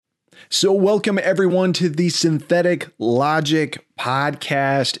So, welcome everyone to the Synthetic Logic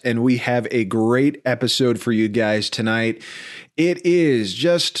podcast, and we have a great episode for you guys tonight. It is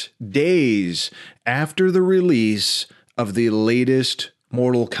just days after the release of the latest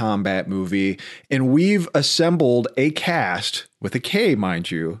Mortal Kombat movie, and we've assembled a cast with a K,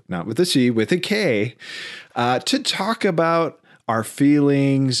 mind you, not with a C, with a K, to talk about our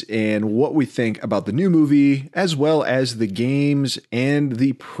feelings and what we think about the new movie, as well as the games and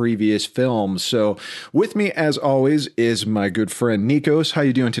the previous films. So with me, as always, is my good friend Nikos. How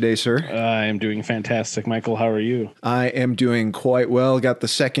you doing today, sir? I am doing fantastic. Michael, how are you? I am doing quite well. Got the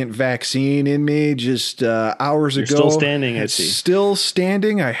second vaccine in me just hours You're ago. still standing, I see. Still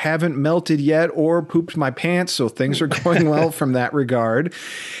standing. I haven't melted yet or pooped my pants, so things are going well from that regard.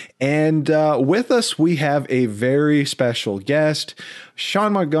 And with us, we have a very special guest,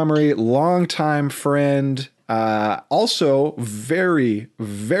 Sean Montgomery, longtime friend, also very,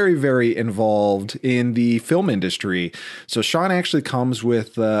 very, very involved in the film industry. So Sean actually comes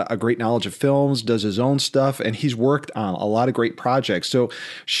with a great knowledge of films, does his own stuff, and he's worked on a lot of great projects. So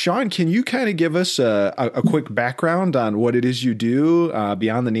Sean, can you kind of give us a quick background on what it is you do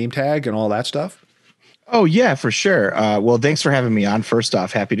beyond the name tag and all that stuff? Oh, yeah, for sure. Well, thanks for having me on. First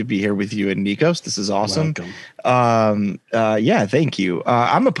off, happy to be here with you and Nikos. This is awesome. Yeah, thank you.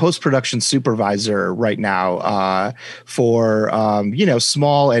 I'm a post-production supervisor right now for,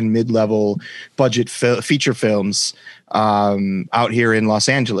 small and mid-level budget feature films out here in Los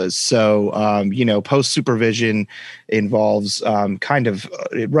Angeles. So, post supervision involves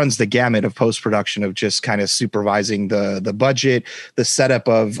it runs the gamut of post production of just kind of supervising the budget, the setup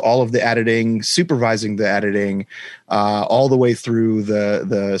of all of the editing, supervising the editing, all the way through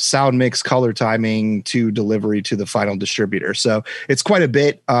the sound mix, color timing to delivery to the final distributor. So it's quite a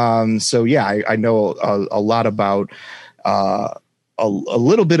bit. I know a lot about a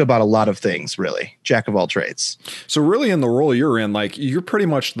little bit about a lot of things, really. Jack of all trades. So really in the role you're in, like, you're pretty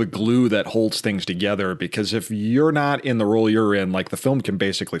much the glue that holds things together, because if you're not in the role you're in, like, the film can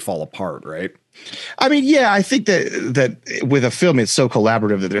basically fall apart, right? I mean, yeah, I think that with a film, it's so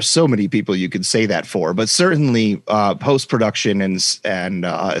collaborative that there's so many people you could say that for. But certainly post-production and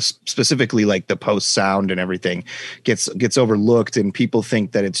specifically like the post-sound and everything gets overlooked, and people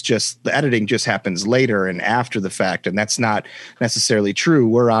think that it's just the editing just happens later and after the fact. And that's not necessarily true.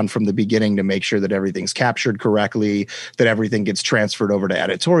 We're on from the beginning to make sure that everything's captured correctly, that everything gets transferred over to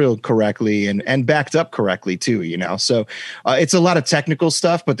editorial correctly and backed up correctly too, So it's a lot of technical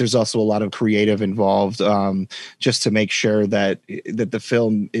stuff, but there's also a lot of creative involved, just to make sure that the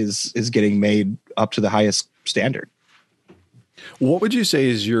film is getting made up to the highest standard. What would you say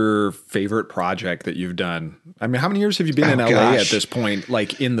is your favorite project that you've done? I mean, how many years have you been in LA at this point,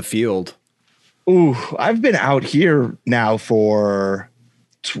 like in the field? Ooh, I've been out here now for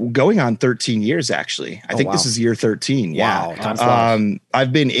going on 13 years, actually. I think this is year 13. Yeah. Wow.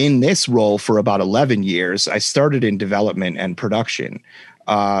 I've been in this role for about 11 years. I started in development and production.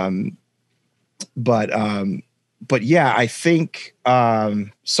 But yeah, I think,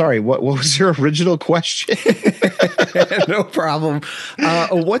 sorry, what was your original question? No problem.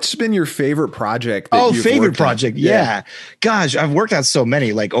 What's been your favorite project? Favorite project. Yeah. Gosh, I've worked on so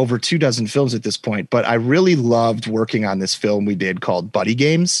many, like over 24 films at this point, but I really loved working on this film we did called Buddy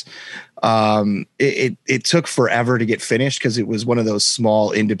Games. It took forever to get finished because it was one of those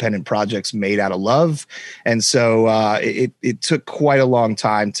small independent projects made out of love. And so it took quite a long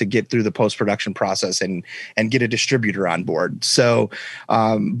time to get through the post-production process and get a distributor on board. So,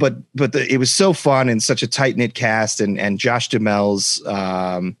 it was so fun and such a tight-knit cast, and Josh Duhamel's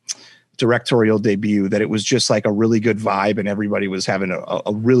directorial debut, that it was just like a really good vibe, and everybody was having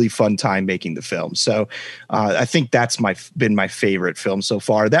a really fun time making the film. So I think that's been my favorite film so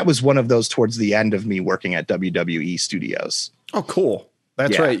far. That was one of those towards the end of me working at WWE Studios. Oh, cool.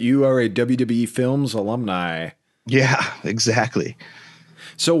 That's right. You are a WWE Films alumni. Yeah, exactly.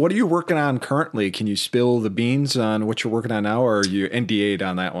 So what are you working on currently? Can you spill the beans on what you're working on now, or are you NDA'd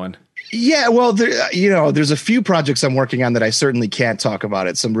on that one? Yeah, well, there's a few projects I'm working on that I certainly can't talk about.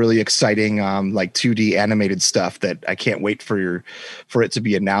 It's some really exciting, like 2D animated stuff that I can't wait for it to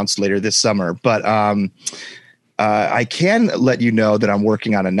be announced later this summer. But I can let you know that I'm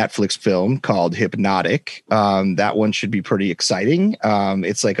working on a Netflix film called Hypnotic. That one should be pretty exciting.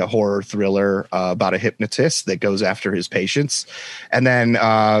 It's like a horror thriller about a hypnotist that goes after his patients. And then,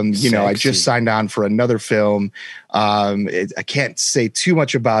 I just signed on for another film. I can't say too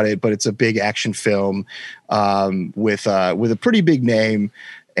much about it, but it's a big action film with a pretty big name.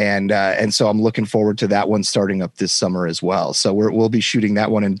 And so I'm looking forward to that one starting up this summer as well. So we'll be shooting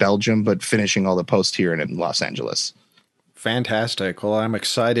that one in Belgium, but finishing all the post here in Los Angeles. Fantastic. Well, I'm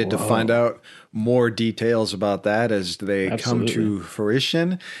excited to find out more details about that as they come to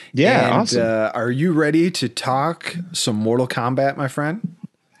fruition. Yeah, and, awesome. Are you ready to talk some Mortal Kombat, my friend?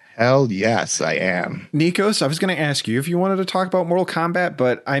 Hell yes, I am. Nikos, I was going to ask you if you wanted to talk about Mortal Kombat,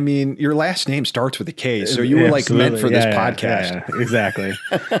 but I mean, your last name starts with a K, so you were like meant for this podcast. Yeah, exactly.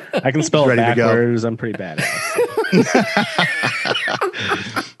 I can spell it backwards. I'm pretty badass.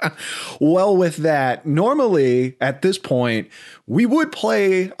 Well, with that, normally at this point, we would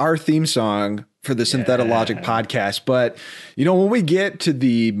play our theme song for the Synthetic Logic podcast. But, you know, when we get to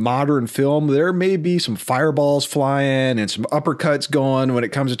the modern film, there may be some fireballs flying and some uppercuts going when it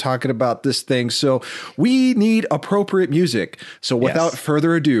comes to talking about this thing. So we need appropriate music. So without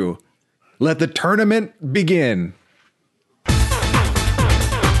further ado, let the tournament begin.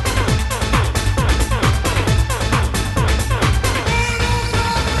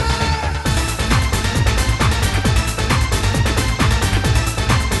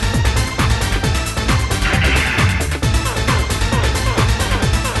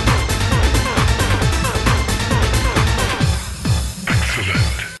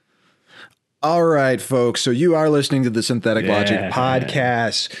 All right, folks. So you are listening to the Synthetic Logic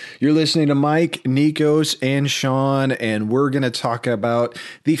podcast. You're listening to Mike, Nikos, and Sean, and we're going to talk about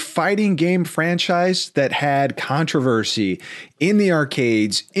the fighting game franchise that had controversy in the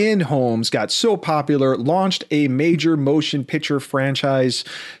arcades, in homes, got so popular, launched a major motion picture franchise,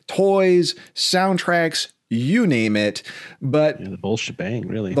 toys, soundtracks, you name it. But the whole shebang,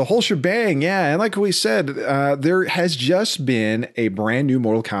 really. The whole shebang, yeah. And like we said, there has just been a brand new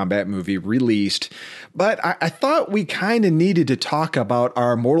Mortal Kombat movie released. But I thought we kind of needed to talk about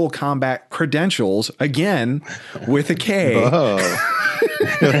our Mortal Kombat credentials again with a K.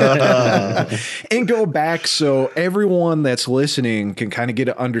 And go back so everyone that's listening can kind of get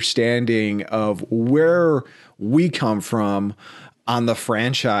an understanding of where we come from on the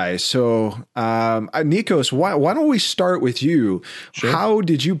franchise. So, Nikos, why don't we start with you? Sure. How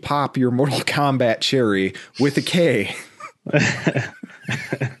did you pop your Mortal Kombat cherry with a K?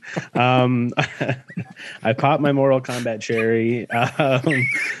 I popped my Mortal Kombat cherry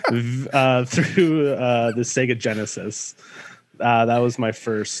through the Sega Genesis. That was my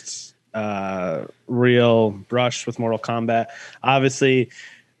first real brush with Mortal Kombat. Obviously,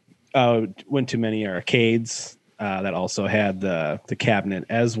 went to many arcades that also had the cabinet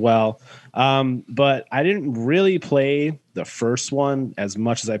as well. But I didn't really play the first one as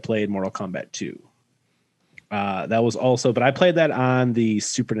much as I played Mortal Kombat 2. That was also, but I played that on the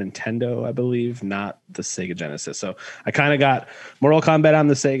Super Nintendo, I believe, not the Sega Genesis. So I kind of got Mortal Kombat on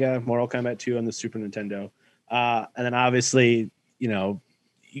the Sega, Mortal Kombat 2 on the Super Nintendo. And then obviously, you know,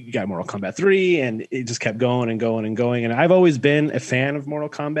 you got Mortal Kombat 3, and it just kept going and going and going. And I've always been a fan of Mortal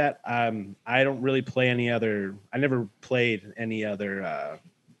Kombat. I don't really play any other. I never played any other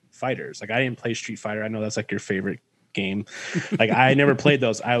fighters. Like I didn't play Street Fighter. I know that's like your favorite game. Like I never played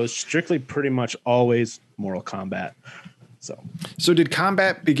those. I was strictly pretty much always Mortal Kombat. So did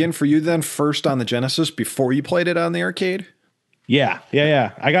combat begin for you then first on the Genesis before you played it on the arcade? Yeah.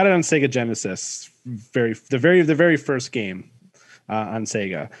 I got it on Sega Genesis. The very first game. On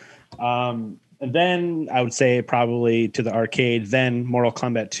Sega. And then I would say probably to the arcade, then Mortal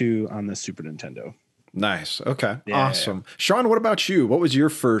Kombat 2 on the Super Nintendo. Nice. Okay. Yeah, awesome. Yeah. Sean, what about you? What was your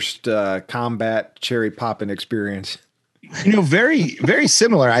first combat cherry popping experience? You know, very, very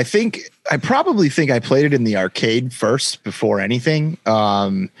similar. I probably think I played it in the arcade first before anything.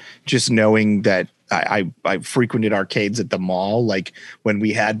 Just knowing that I frequented arcades at the mall, like when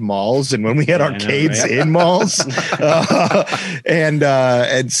we had malls and when we had arcades in malls.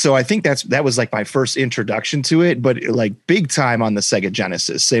 And so I think that was like my first introduction to it, but like big time on the Sega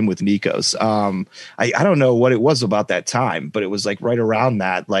Genesis, same with Nikos. I don't know what it was about that time, but it was like right around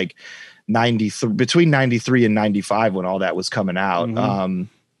that, like 93, between 93 and 95 when all that was coming out. Mm-hmm.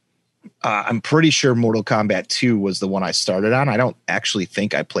 I'm pretty sure Mortal Kombat 2 was the one I started on. I don't actually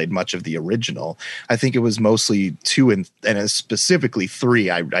think I played much of the original. I think it was mostly 2 and specifically 3.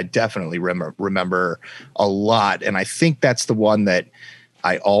 I definitely remember a lot. And I think that's the one that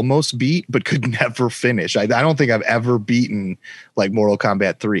I almost beat, but could never finish. I don't think I've ever beaten like Mortal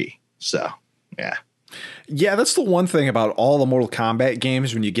Kombat 3. So, yeah. Yeah, that's the one thing about all the Mortal Kombat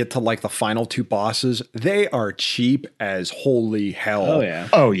games. When you get to like the final 2 bosses, they are cheap as holy hell.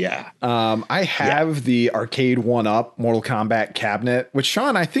 Oh yeah. I have the arcade 1-up Mortal Kombat cabinet, which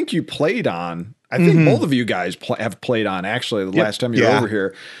Sean, I think you played on. I think both of you guys have played on actually the last time you were over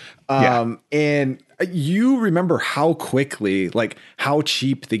here. And you remember how quickly, like how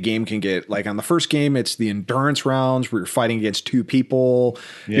cheap the game can get. Like on the first game, it's the endurance rounds where you're fighting against two people.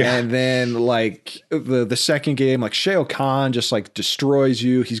 Yeah. And then like the second game, like Shao Kahn just like destroys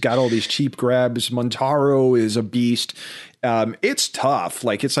you. He's got all these cheap grabs. Montaro is a beast. It's tough.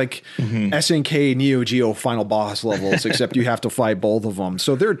 Like it's like SNK Neo Geo final boss levels, except you have to fight both of them.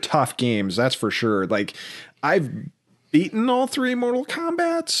 So they're tough games. That's for sure. Like I've beaten all three Mortal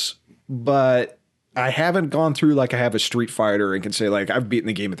Kombats, but I haven't gone through like I have a Street Fighter and can say like I've beaten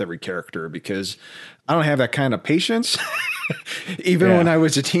the game with every character because I don't have that kind of patience. Even when I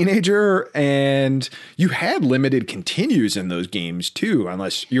was a teenager, and you had limited continues in those games too,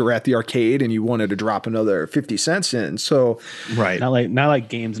 unless you were at the arcade and you wanted to drop another 50 cents in. So right. Not like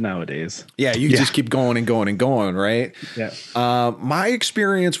games nowadays. Yeah, you just keep going and going and going, right? Yeah. My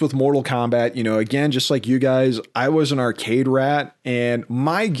experience with Mortal Kombat, you know, again, just like you guys, I was an arcade rat, and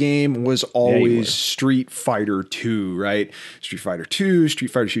my game was always Street Fighter 2, right? Street Fighter 2,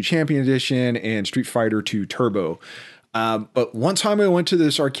 Street Fighter 2 Champion Edition, and Street Fighter 2 Turbo. But one time I went to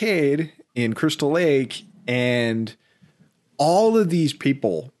this arcade in Crystal Lake, and all of these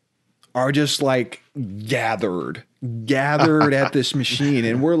people are just like gathered at this machine.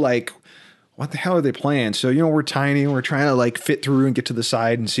 And we're like, what the hell are they playing? So, you know, we're tiny and we're trying to like fit through and get to the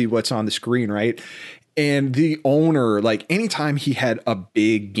side and see what's on the screen, right? And the owner, like anytime he had a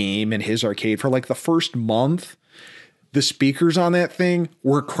big game in his arcade for like the first month, the speakers on that thing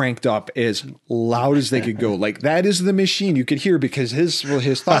were cranked up as loud as they could go. Like that is the machine you could hear, because his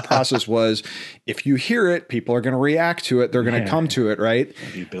thought process was, if you hear it, people are going to react to it. They're going to come to it. Right.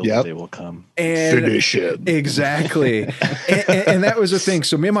 If you build it, they will come. And finish it. Exactly. and that was the thing.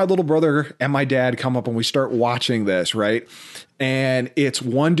 So me and my little brother and my dad come up and we start watching this. Right. And it's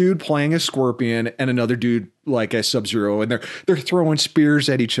one dude playing a Scorpion and another dude like a Sub-Zero, and they're throwing spears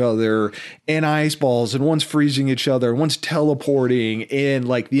at each other and ice balls, and one's freezing each other, one's teleporting, and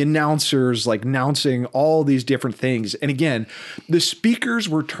like the announcers like announcing all these different things. And again, the speakers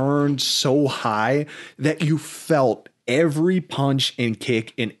were turned so high that you felt every punch and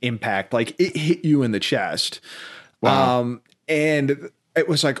kick and impact, like it hit you in the chest. Wow. And it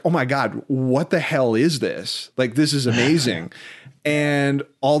was like, oh my God, what the hell is this? Like, this is amazing. And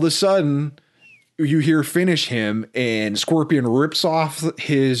all of a sudden you hear finish him, and Scorpion rips off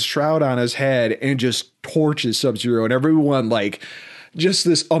his shroud on his head and just torches Sub-Zero, and everyone like just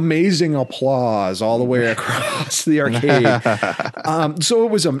this amazing applause all the way across the arcade. So it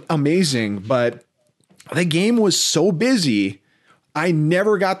was amazing, but the game was so busy, I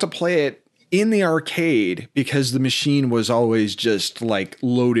never got to play it in the arcade because the machine was always just like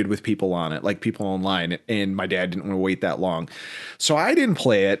loaded with people on it, like people online, and my dad didn't want to wait that long. So I didn't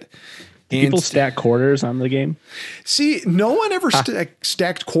play it. People stack quarters on the game? See, no one ever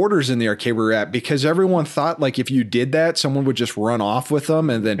stacked quarters in the arcade we were at, because everyone thought like if you did that, someone would just run off with them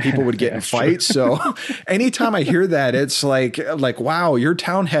and then people would get in fights. So anytime I hear that, it's like, wow, your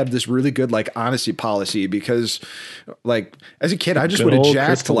town had this really good like honesty policy, because like as a kid, I just would have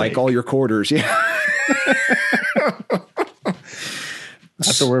jacked like all your quarters. Yeah.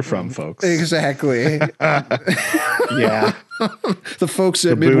 That's where we're from, folks. Exactly. Yeah. The folks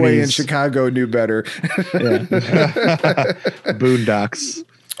at Midway in Chicago knew better. Boondocks.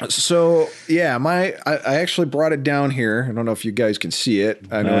 So yeah, I actually brought it down here. I don't know if you guys can see it.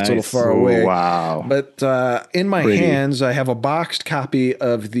 I know it's a little far away. Wow. But in my hands, I have a boxed copy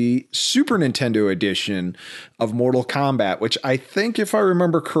of the Super Nintendo edition of Mortal Kombat, which I think, if I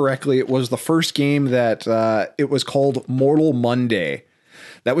remember correctly, it was the first game that it was called Mortal Monday.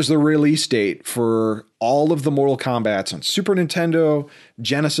 That was the release date for all of the Mortal Kombats on Super Nintendo,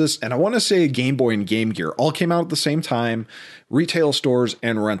 Genesis, and I want to say Game Boy and Game Gear. All came out at the same time, retail stores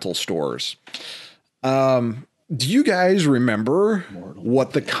and rental stores. Do you guys remember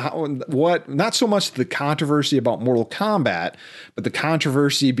what not so much the controversy about Mortal Kombat, but the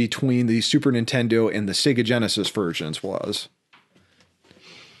controversy between the Super Nintendo and the Sega Genesis versions was?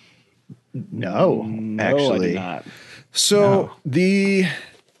 No, actually. I did not. So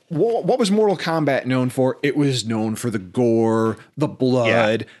what was Mortal Kombat known for? It was known for the gore, the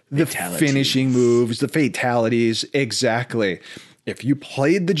blood, the finishing moves, the fatalities. Exactly. If you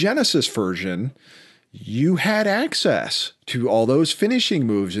played the Genesis version, you had access to all those finishing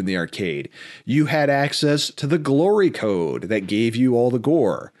moves in the arcade. You had access to the glory code that gave you all the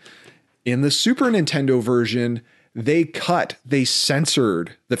gore. In the Super Nintendo version, they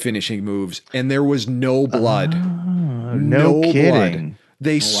censored the finishing moves, and there was no blood. No kidding. Blood.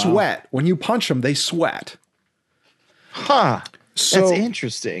 They sweat. When you punch them, they sweat. Huh. So that's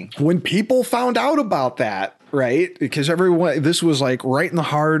interesting. When people found out about that, right? Because everyone, this was like right in the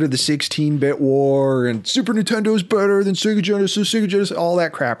heart of the 16-bit war, and Super Nintendo's better than Sega Genesis, all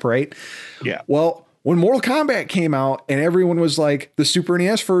that crap, right? Yeah. Well, when Mortal Kombat came out and everyone was like, the Super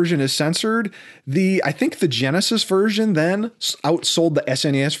NES version is censored, I think the Genesis version then outsold the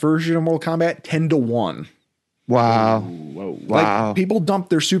SNES version of Mortal Kombat 10-1. Wow. Whoa. Wow. Like, people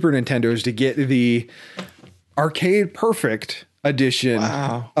dumped their Super Nintendos to get the arcade perfect edition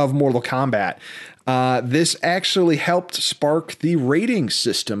of Mortal Kombat. This actually helped spark the rating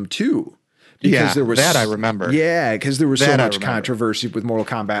system too. Because there was that I remember. Yeah, because there was so much controversy with Mortal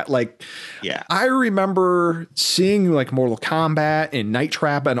Kombat. Like, I remember seeing like Mortal Kombat and Night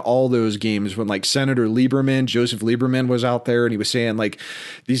Trap and all those games when like Senator Lieberman, Joseph Lieberman, was out there and he was saying like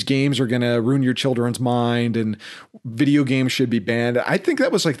these games are going to ruin your children's mind and video games should be banned. I think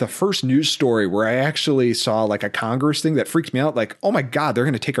that was like the first news story where I actually saw like a Congress thing that freaked me out. Like, oh my God, they're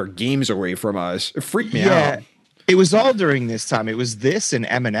going to take our games away from us. It freaked me out. It was all during this time. It was this and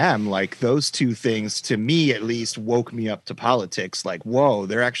Eminem, like those two things, to me at least, woke me up to politics. Like, whoa,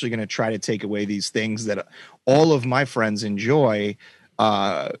 they're actually going to try to take away these things that all of my friends enjoy,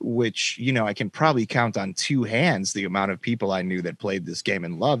 which, you know, I can probably count on two hands the amount of people I knew that played this game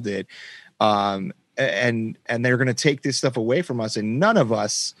and loved it. And they're going to take this stuff away from us, and none of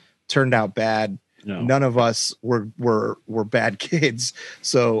us turned out bad. No. None of us were bad kids.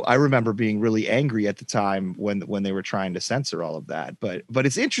 So I remember being really angry at the time when they were trying to censor all of that. But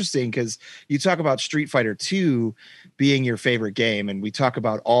it's interesting because you talk about Street Fighter 2 being your favorite game, and we talk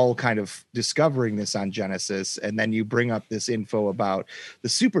about all kind of discovering this on Genesis, and then you bring up this info about the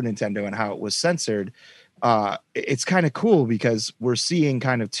Super Nintendo and how it was censored. It's kind of cool because we're seeing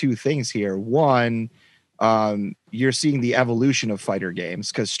kind of two things here. One, you're seeing the evolution of fighter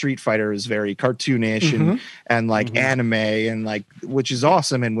games because Street Fighter is very cartoonish and like anime and like, which is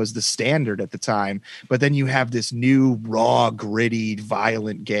awesome and was the standard at the time. But then you have this new raw, gritty,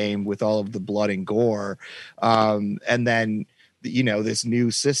 violent game with all of the blood and gore. And then, you know, this new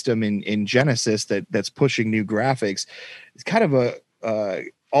system in Genesis that's pushing new graphics. It's kind of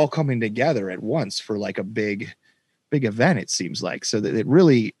all coming together at once for like a big event, it seems like. So that it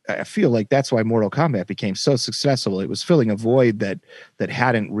really, I feel like that's why Mortal Kombat became so successful. It was filling a void that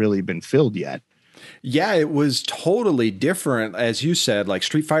hadn't really been filled yet. Yeah, it was totally different. As you said, like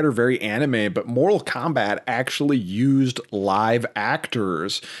Street Fighter, very anime, but Mortal Kombat actually used live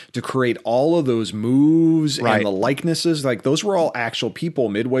actors to create all of those moves and the likenesses. Like those were all actual people.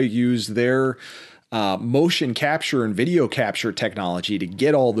 Midway used their motion capture and video capture technology to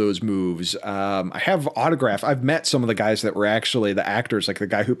get all those moves. I have autograph. I've met some of the guys that were actually the actors, like the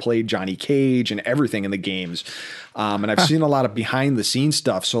guy who played Johnny Cage and everything in the games. And I've seen a lot of behind the scenes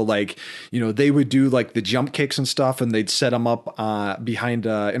stuff. So like, you know, they would do like the jump kicks and stuff, and they'd set them up behind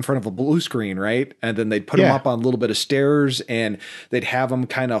in front of a blue screen, right? And then they'd put them up on a little bit of stairs, and they'd have them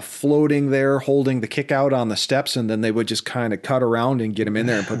kind of floating there, holding the kick out on the steps, and then they would just kind of cut around and get them in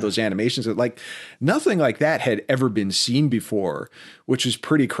there and put those animations. Like nothing like that had ever been seen before, which is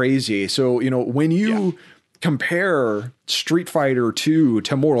pretty crazy. So, you know, when you compare Street Fighter 2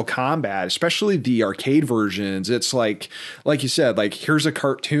 to Mortal Kombat, especially the arcade versions, it's like you said, like here's a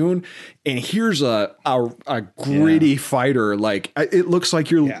cartoon and here's a gritty fighter. Like it looks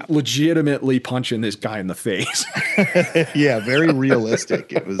like you're legitimately punching this guy in the face. Very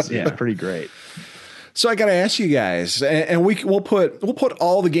realistic. It was pretty great. So I got to ask you guys, and we'll put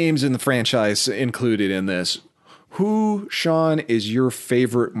all the games in the franchise included in this. Who, Sean, is your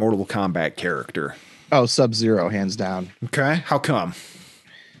favorite Mortal Kombat character? Oh, Sub-Zero, hands down. Okay, how come?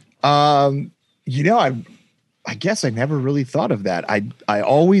 You know, I guess I never really thought of that. I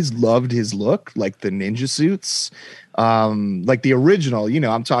always loved his look, like the ninja suits, like the original. You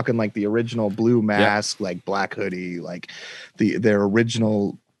know, I'm talking like the original blue mask, like black hoodie, like their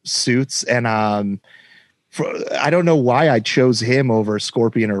original suits, and I don't know why I chose him over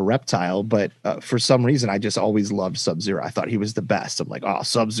Scorpion or Reptile, but for some reason I just always loved Sub-Zero. I thought he was the best. I'm like, oh,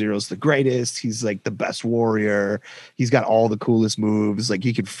 Sub-Zero's the greatest. He's like the best warrior. He's got all the coolest moves. Like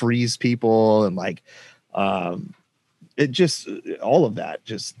he could freeze people and like it just all of that.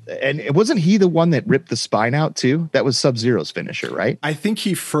 Just and it wasn't he the one that ripped the spine out too? That was Sub-Zero's finisher, right? I think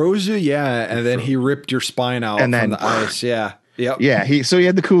he froze you, and then he ripped your spine out and from the ice. Yep. Yeah, he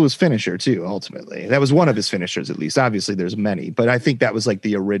had the coolest finisher too. Ultimately, that was one of his finishers, at least. Obviously, there's many, but I think that was like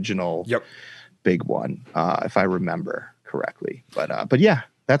the original, big one, if I remember correctly. But yeah,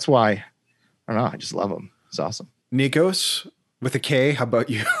 that's why I don't know. I just love him. It's awesome. Nikos with a K. How about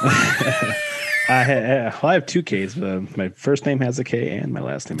you? I have two Ks. My first name has a K, and my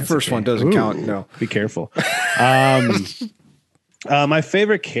last name has the first a K. one doesn't count. No, be careful. My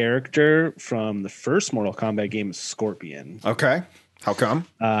favorite character from the first Mortal Kombat game is Scorpion. Okay. How come?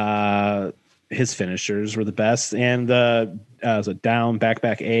 His finishers were the best, and the down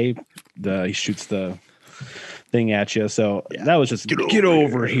back A, he shoots the thing at you. So that was just get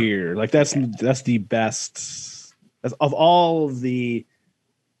over here. Like that's the best. That's, of all of the,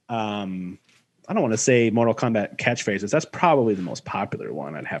 I don't want to say Mortal Kombat catchphrases. That's probably the most popular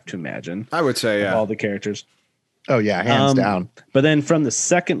one. I'd have to imagine. I would say, all the characters. Oh yeah, hands down. But then from the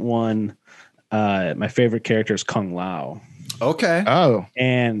second one, my favorite character is Kung Lao. Okay. Oh,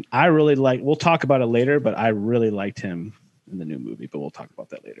 and I really we'll talk about it later, but I really liked him in the new movie, but we'll talk about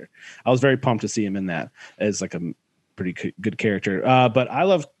that later. I was very pumped to see him in that as like a pretty good character. But I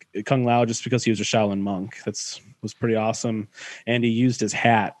love Kung Lao just because he was a Shaolin monk. Was pretty awesome. And he used his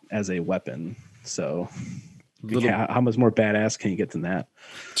hat as a weapon. So how much more badass can you get than that?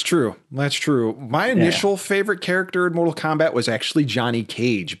 It's true. That's true. My initial favorite character in Mortal Kombat was actually Johnny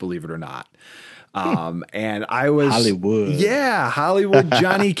Cage, believe it or not. And I was Hollywood. Yeah, Hollywood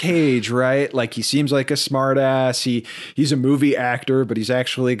Johnny Cage, right? Like he seems like a smart ass. He's a movie actor, but he's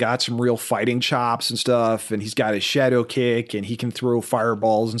actually got some real fighting chops and stuff. And he's got his shadow kick and he can throw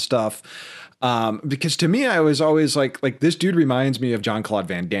fireballs and stuff. Because to me, I was always like this dude reminds me of Jean-Claude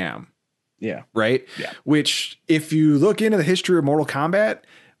Van Damme. Yeah. Right? Yeah. Which if you look into the history of Mortal Kombat,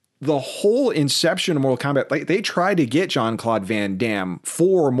 the whole inception of Mortal Kombat, like they tried to get Jean-Claude Van Damme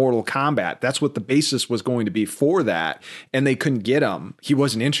for Mortal Kombat. That's what the basis was going to be for that. And they couldn't get him. He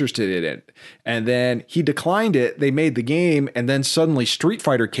wasn't interested in it. And then he declined it. They made the game. And then suddenly Street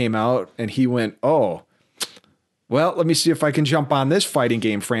Fighter came out and he went, oh, well, let me see if I can jump on this fighting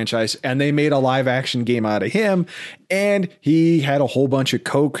game franchise. And they made a live action game out of him. And he had a whole bunch of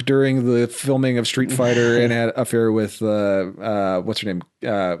coke during the filming of Street Fighter and had an affair with, what's her name?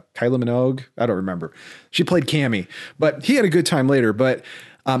 Kylie Minogue. I don't remember. She played Cammy, but he had a good time later. But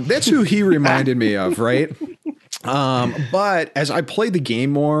that's who he reminded me of, right? But as I played the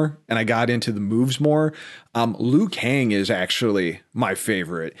game more and I got into the moves more, Liu Kang is actually my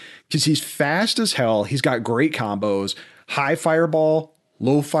favorite because he's fast as hell. He's got great combos, high fireball,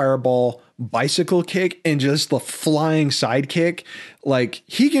 low fireball, bicycle kick, and just the flying sidekick. Like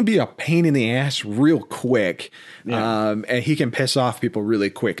he can be a pain in the ass real quick. Yeah. And he can piss off people really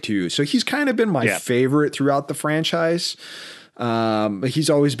quick too. So he's kind of been my favorite throughout the franchise. He's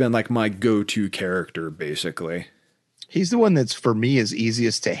always been like my go-to character, basically. He's the one that's for me is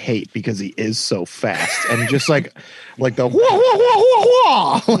easiest to hate because he is so fast and just like the whoa, whoa, whoa,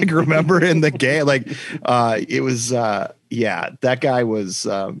 whoa, whoa. Like remember in the game, like it was that guy was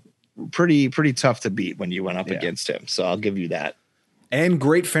pretty tough to beat when you went up against him. So I'll give you that. And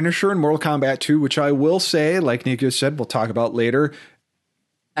great finisher in Mortal Kombat 2, which I will say, like Nico said, we'll talk about later,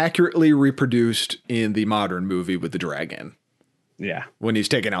 accurately reproduced in the modern movie with the dragon. Yeah. When he's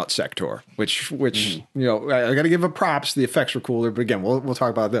taking out Sector, which you know, I got to give him props. The effects were cooler, but again, we'll talk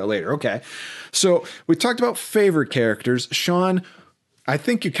about that later. Okay. So we talked about favorite characters. Sean, I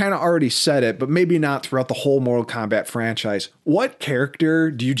think you kind of already said it, but maybe not throughout the whole Mortal Kombat franchise. What character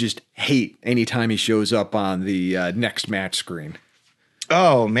do you just hate anytime he shows up on the next match screen?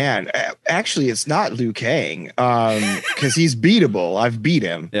 Oh man, actually it's not Liu Kang because he's beatable. I've beat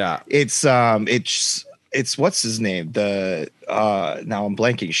him. Yeah. It's what's his name? The now I'm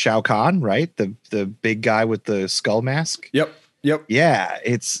blanking. Shao Kahn, right? The big guy with the skull mask. Yep. Yeah,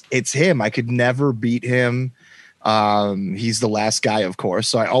 it's him. I could never beat him. He's the last guy, of course.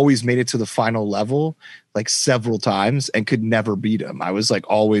 So I always made it to the final level like several times and could never beat him. I was like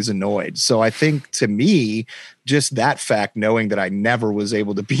always annoyed. So I think to me, just that fact, knowing that I never was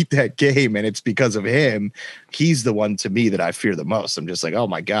able to beat that game and it's because of him, he's the one to me that I fear the most. I'm just like, oh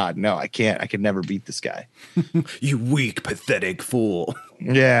my God, no, I can't. I could never beat this guy. You weak, pathetic fool.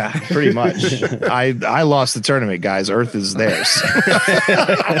 Yeah, pretty much. I lost the tournament, guys. Earth is theirs.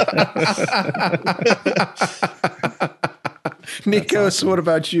 Nikos, what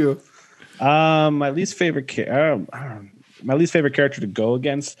about you? My least favorite character to go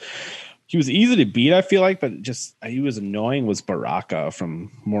against. He was easy to beat, I feel like, but just he was annoying. Was Baraka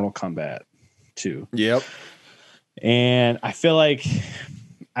from Mortal Kombat 2. Yep. And I feel like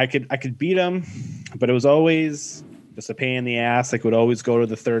I could beat him, but it was always just a pain in the ass. Like would always go to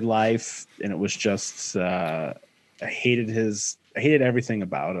the third life, and it was just I hated everything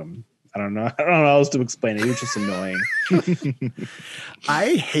about him. I don't know how else to explain it. He was just annoying.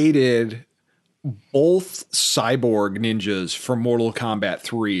 I hated both cyborg ninjas from Mortal Kombat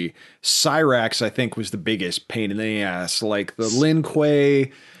 3. Cyrax, I think, was the biggest pain in the ass. Like the Lin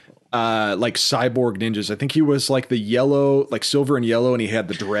Kuei, like cyborg ninjas. I think he was like the yellow, like silver and yellow, and he had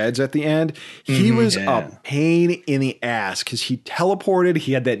the dreads at the end. He was a pain in the ass because he teleported.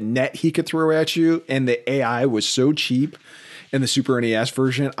 He had that net he could throw at you, and the AI was so cheap. In the Super NES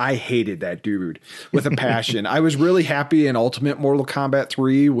version, I hated that dude with a passion. I was really happy in Ultimate Mortal Kombat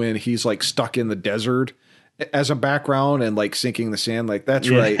 3 when he's like stuck in the desert as a background and like sinking the sand. Like, that's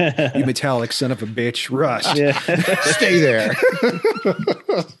right, you metallic son of a bitch, Rust. Yeah. Stay there.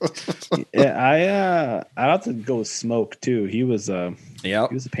 Yeah, I have to go with Smoke too. He was he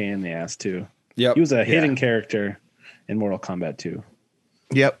Yep. was a pain in the ass too. Yep. He was a hidden character in Mortal Kombat 2.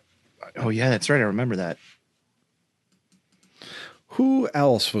 Yep. Oh yeah, that's right. I remember that. Who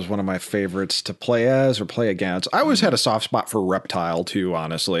else was one of my favorites to play as or play against? I always had a soft spot for Reptile too,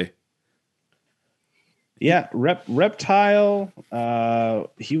 honestly. Yeah, Reptile,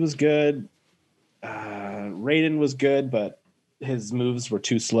 he was good. Raiden was good, but his moves were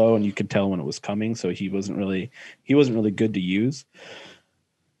too slow, and you could tell when it was coming. So he wasn't really good to use.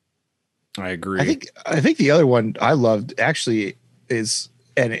 I agree. I think the other one I loved actually is,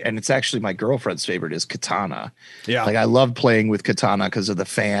 and it's actually my girlfriend's favorite, is Katana. Yeah. Like I loved playing with Katana because of the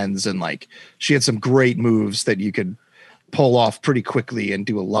fans, and like she had some great moves that you could pull off pretty quickly and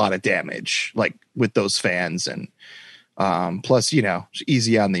do a lot of damage, like with those fans. And plus, you know,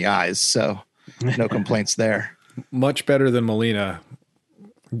 easy on the eyes, so no complaints there. Much better than Melina.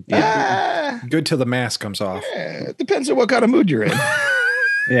 Good till the mask comes off. It depends on what kind of mood you're in.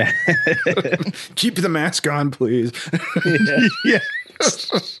 Yeah. Keep the mask on, please. Yeah.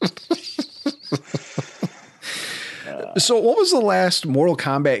 So what was the last Mortal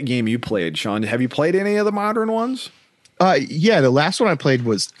Kombat game you played, Sean? Have you played any of the modern ones? Yeah, the last one I played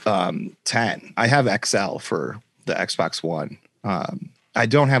was 10. I have XL for the Xbox One. I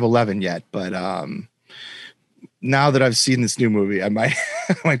don't have 11 yet, but now that I've seen this new movie, I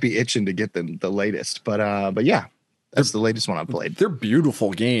might be itching to get the latest. But yeah, that's the latest one I've played. They're beautiful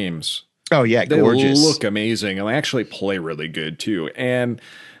games. Oh yeah, They gorgeous. look amazing, and they actually play really good too. And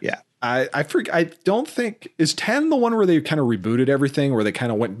Yeah. I don't think, is 10 the one where they kind of rebooted everything, where they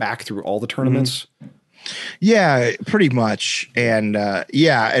kind of went back through all the tournaments? Yeah, pretty much. And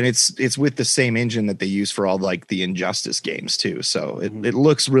yeah, and it's with the same engine that they use for all like the Injustice games too. So it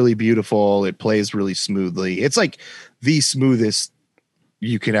looks really beautiful. It plays really smoothly. It's like the smoothest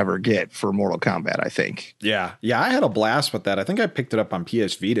you can ever get for Mortal Kombat, I think. Yeah. I had a blast with that. I think I picked it up on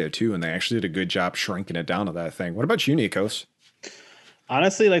PS Vita too, and they actually did a good job shrinking it down to that thing. What about you, Nikos?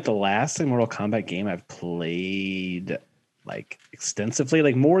 Honestly, like the last Mortal Kombat game I've played like extensively,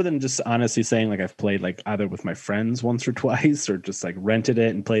 like more than just honestly saying like I've played like either with my friends once or twice or just like rented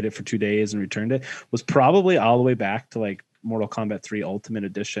it and played it for 2 days and returned it, was probably all the way back to like Mortal Kombat 3 Ultimate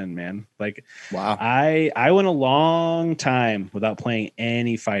Edition, man. Like, wow. I went a long time without playing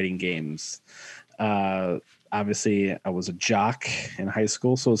any fighting games. Obviously, I was a jock in high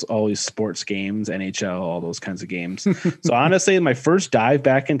school, so it was always sports games, NHL, all those kinds of games. So honestly, my first dive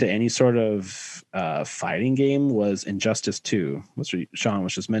back into any sort of fighting game was Injustice 2, which Sean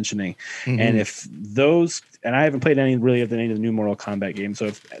was just mentioning. And if those, and I haven't played any of the new Mortal Kombat games, so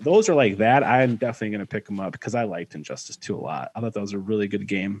if those are like that, I'm definitely going to pick them up because I liked Injustice 2 a lot. I thought that was a really good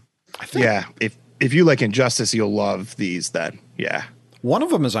game. Yeah, if you like Injustice, you'll love these then. Yeah. One of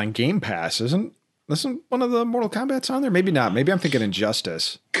them is on Game Pass, isn't one of the Mortal Kombat's on there? Maybe not. Maybe I'm thinking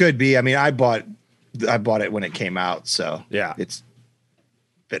Injustice. Could be. I mean, I bought it when it came out, so yeah, it's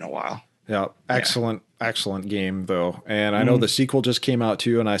been a while. Yeah, excellent game though. And I know the sequel just came out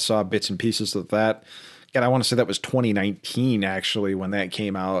too, and I saw bits and pieces of that. God, I want to say that was 2019 actually when that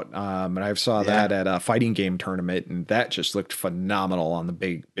came out. And I saw that at a fighting game tournament, and that just looked phenomenal on the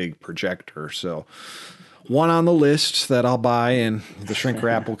big projector. So one on the list that I'll buy, and the shrink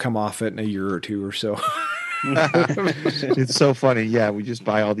wrap will come off it in a year or two or so. It's so funny. Yeah, we just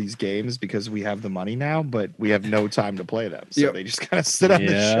buy all these games because we have the money now, but we have no time to play them. So they just kind of sit on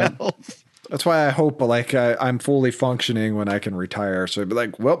the shelf. That's why I hope like I'm fully functioning when I can retire. So I'd be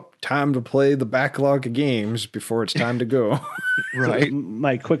like, well, time to play the backlog of games before it's time to go. Right. So,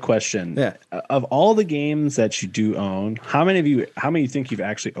 my quick question. Yeah. Of all the games that you do own, how many you think you've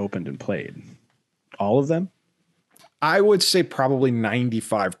actually opened and played? All of them? I would say probably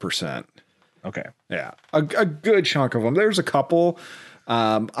 95%. Okay. Yeah. A good chunk of them. There's a couple.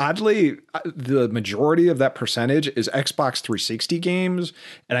 Oddly, the majority of that percentage is Xbox 360 games.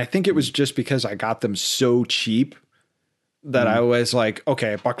 And I think it was just because I got them so cheap that I was like,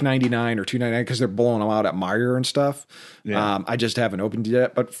 okay, $1.99 or $2.99 because they're blowing them out at Meijer and stuff. Yeah. I just haven't opened it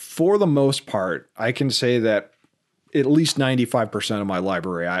yet. But for the most part, I can say that at least 95% of my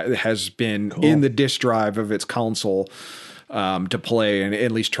library has been in the disk drive of its console. to play and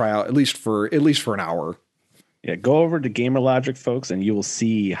at least try out at least for an hour. Yeah, go over to Gamer Logic, folks, and you will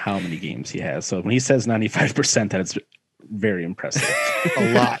see how many games he has. So when he says 95%, that it's very impressive.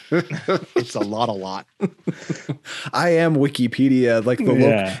 A lot. It's a lot. I am Wikipedia. Like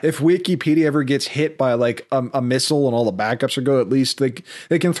if Wikipedia ever gets hit by like a missile and all the backups are go, at least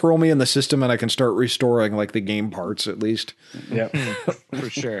they can throw me in the system and I can start restoring like the game parts at least. Yeah, for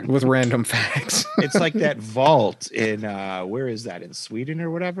sure. With random facts. It's like that vault in where is that, in Sweden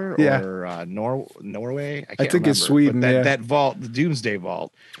or whatever? Yeah. Or Norway? I think it's Sweden. That vault, the Doomsday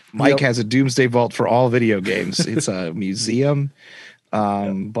Vault. Mike has a Doomsday Vault for all video games. It's a museum,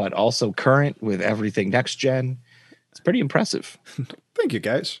 but also current with everything next gen. It's pretty impressive. Thank you,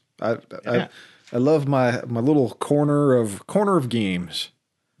 guys. I love my little corner of games.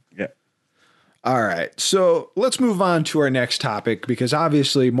 Yeah. All right, so let's move on to our next topic, because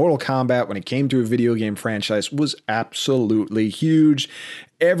obviously Mortal Kombat, when it came to a video game franchise, was absolutely huge.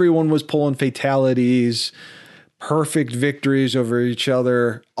 Everyone was pulling fatalities, perfect victories over each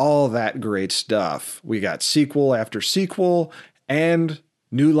other, all that great stuff. We got sequel after sequel, and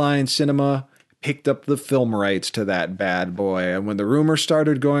New Line Cinema picked up the film rights to that bad boy. And when the rumor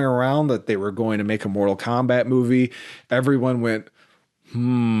started going around that they were going to make a Mortal Kombat movie, everyone went,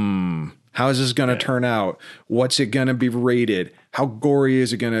 how is this going to turn out? What's it going to be rated? How gory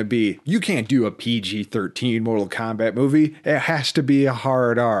is it going to be? You can't do a PG-13 Mortal Kombat movie. It has to be a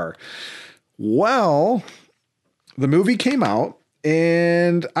hard R. Well, the movie came out,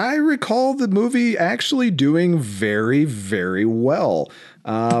 and I recall the movie actually doing very, very well.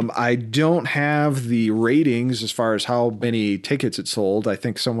 I don't have the ratings as far as how many tickets it sold. I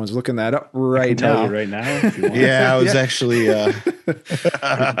think someone's looking that up right now. Tell you right now, if you want. Yeah, I was actually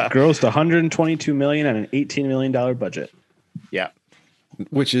grossed 122 million on an $18 million budget. Yeah,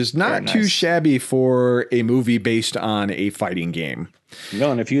 which is not too shabby for a movie based on a fighting game.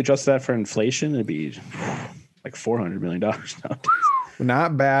 No, and if you adjust that for inflation, it'd be like $400 million nowadays.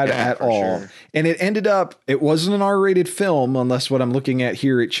 Not bad at all. Sure. And it ended up, it wasn't an R-rated film, unless what I'm looking at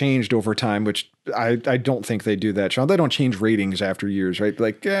here, it changed over time, which I don't think they do that, Sean. They don't change ratings after years, right?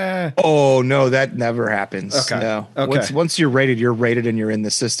 Like, Oh, no, that never happens. Okay. No. Okay. Once you're rated and you're in the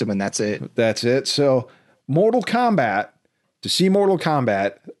system, and that's it. That's it. So Mortal Kombat, to see Mortal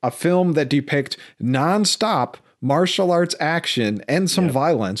Kombat, a film that depicts nonstop martial arts action and some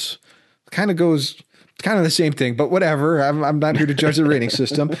violence, kind of goes... kind of the same thing, but whatever. I'm not here to judge the rating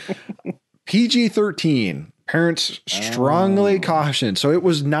system. PG-13. Parents strongly cautioned. So it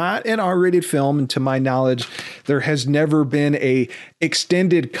was not an R-rated film. And to my knowledge, there has never been a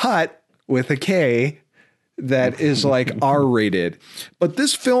extended cut with a K that is like R-rated. But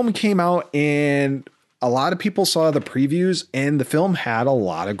this film came out, and a lot of people saw the previews, and the film had a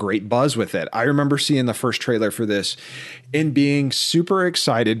lot of great buzz with it. I remember seeing the first trailer for this and being super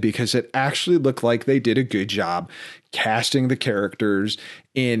excited because it actually looked like they did a good job casting the characters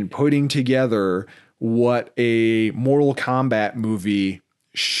and putting together what a Mortal Kombat movie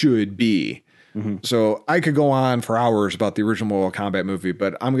should be. Mm-hmm. So I could go on for hours about the original Mortal Kombat movie,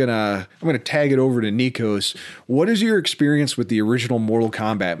 but I'm gonna tag it over to Nikos. What is your experience with the original Mortal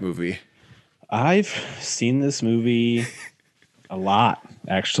Kombat movie? I've seen this movie a lot,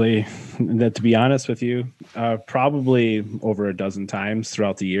 actually. That, to be honest with you, probably over a dozen times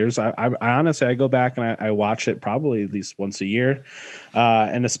throughout the years. I honestly, I go back and I watch it probably at least once a year,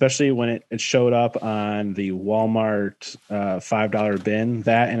 and especially when it showed up on the Walmart $5 bin.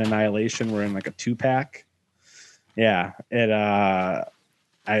 That and Annihilation were in like a 2-pack. Yeah,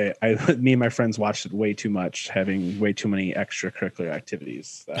 me and my friends watched it way too much, having way too many extracurricular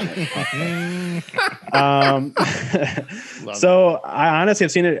activities. So I honestly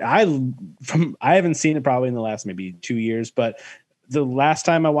have seen it. I haven't seen it probably in the last maybe 2 years, but the last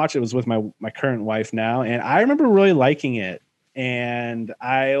time I watched it was with my current wife now, and I remember really liking it. And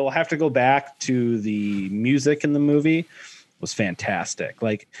I'll have to go back to the music in the movie. Was fantastic.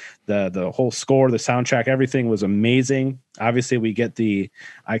 Like the whole score, the soundtrack, everything was amazing. Obviously, we get the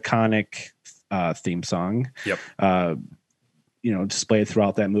iconic theme song. Yep. Displayed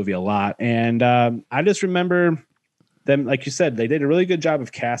throughout that movie a lot. And I just remember them, like you said, they did a really good job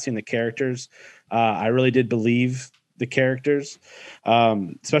of casting the characters. I really did believe the characters,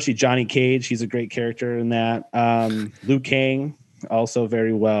 especially Johnny Cage. He's a great character in that. Liu Kang, also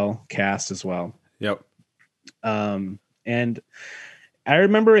very well cast as well. Yep. And I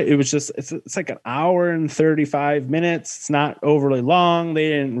remember it was just, it's like an hour and 35 minutes. It's not overly long. They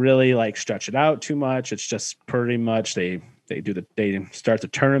didn't really like stretch it out too much. It's just pretty much they start the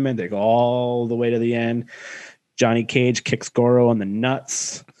tournament. They go all the way to the end. Johnny Cage kicks Goro on the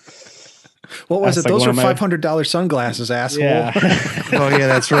nuts. What was That's it? like Those one are of my- $500 sunglasses, asshole. Yeah. Oh yeah,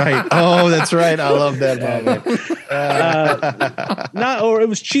 that's right. Oh, that's right. I love that moment. Not or it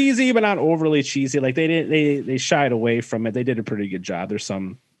was cheesy, but not overly cheesy. Like they shied away from it. They did a pretty good job. There's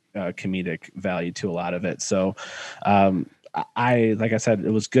some comedic value to a lot of it. So I like I said,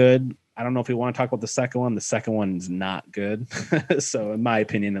 it was good. I don't know if we want to talk about the second one. The second one's not good. So in my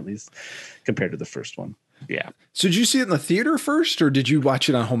opinion, at least compared to the first one. Yeah. So did you see it in the theater first, or did you watch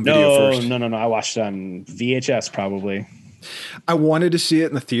it on home video first? No. I watched it on VHS probably. I wanted to see it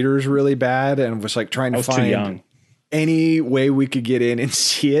in the theaters really bad and was like trying to I was too find young. any way we could get in and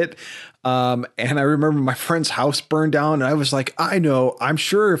see it. And I remember my friend's house burned down, and I was like, I know, I'm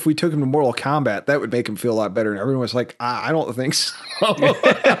sure if we took him to Mortal Kombat, that would make him feel a lot better. And everyone was like, I don't think so.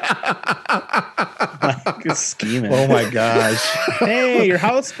 Good scheming. Oh my gosh. Hey, your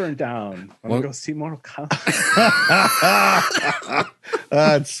house burned down. I'm gonna go see Mortal Kombat.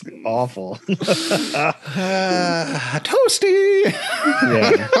 That's awful. Toasty.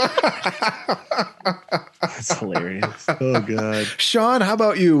 Yeah. That's hilarious. Oh god. Sean, how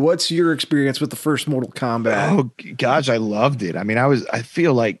about you? What's your experience with the first Mortal Kombat? Oh gosh, I loved it. I mean, I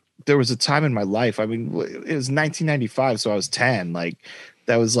feel like there was a time in my life. I mean, it was 1995, so I was 10. Like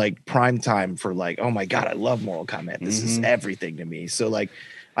that was like prime time for like, oh my god, I love Mortal Kombat. This is everything to me. So like,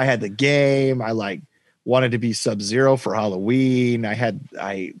 I had the game. I like wanted to be Sub-Zero for Halloween. I had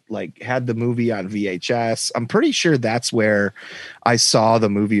the movie on VHS. I'm pretty sure that's where I saw the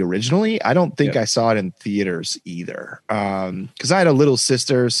movie originally. I don't think I saw it in theaters either. Because I had a little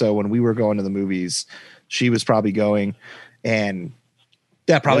sister, so when we were going to the movies, she was probably going, and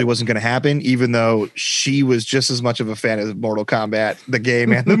that probably wasn't going to happen, even though she was just as much of a fan of Mortal Kombat, the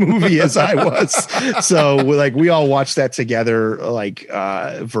game and the movie, as I was. So like we all watched that together, like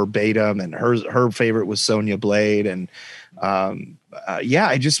verbatim. And her favorite was Sonya Blade, and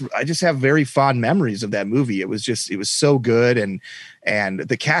I just have very fond memories of that movie. It was so good, and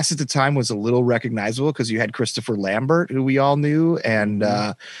the cast at the time was a little recognizable because you had Christopher Lambert, who we all knew, and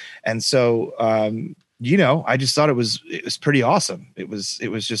so. I just thought it was pretty awesome. It was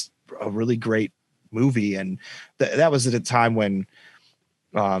just a really great movie. And that was at a time when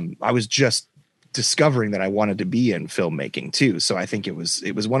I was just discovering that I wanted to be in filmmaking too. So I think it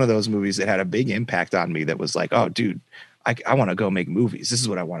was one of those movies that had a big impact on me, that was like, oh dude, I want to go make movies. This is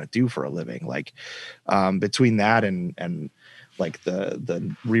what I want to do for a living. Like between that and like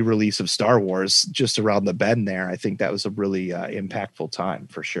the re-release of Star Wars just around the bend there, I think that was a really impactful time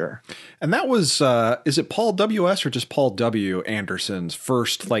for sure. And that was, is it Paul W.S. or just Paul W. Anderson's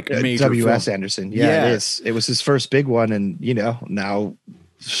first like major W.S. film? Anderson. Yeah, it is. It was his first big one. And, now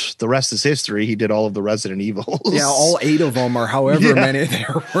the rest is history. He did all of the Resident Evils. Yeah, all 8 of them, or however many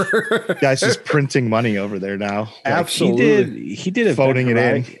there were. Guy's just printing money over there now. Absolutely. He did Phoning it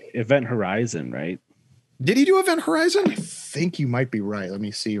in. Event Horizon, right? Did he do Event Horizon? I think you might be right. Let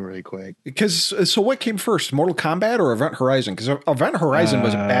me see really quick. Because so what came first, Mortal Kombat or Event Horizon? Because Event Horizon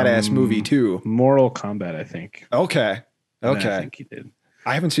was a badass movie too. Mortal Kombat, I think. Okay. I think he did.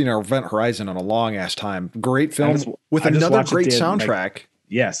 I haven't seen Event Horizon in a long ass time. Great film with I just another watched it great the- soundtrack.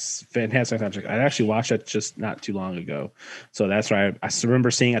 Yes, fantastic soundtrack. I actually watched it just not too long ago, so that's why I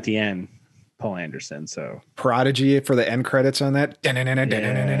remember seeing at the end Paul Anderson. So Prodigy for the end credits on that. the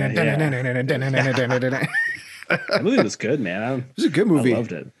movie was good, man. It was a good movie. I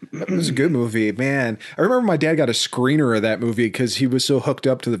loved it. It was a good movie, man. I remember my dad got a screener of that movie because he was so hooked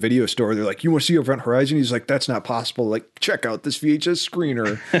up to the video store. They're like, "You want to see Event Horizon?" He's like, "That's not possible. Like, check out this VHS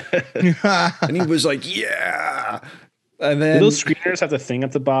screener." And he was like, "Yeah." And then did those screeners have the thing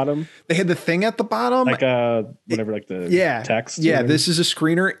at the bottom, they had the thing at the bottom, like whatever, like the text. Yeah, this is a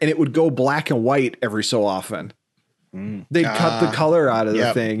screener, and it would go black and white every so often. They'd cut the color out of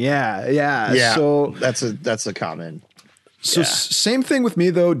the thing. Yeah. So that's a common. So same thing with me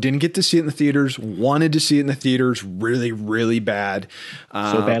though. Didn't get to see it in the theaters. Wanted to see it in the theaters really, really bad.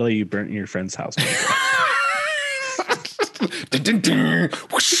 So badly you burnt your friend's house.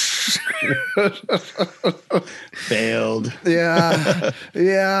 Failed. Yeah.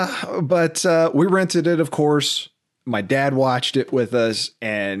 But we rented it, of course. My dad watched it with us,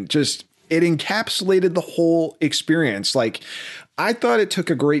 and just it encapsulated the whole experience. Like, I thought it took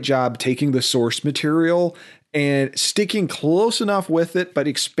a great job taking the source material and sticking close enough with it, but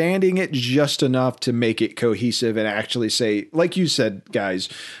expanding it just enough to make it cohesive and actually say, like you said, guys,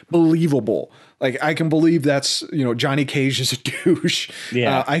 believable. Like, I can believe that's, Johnny Cage is a douche.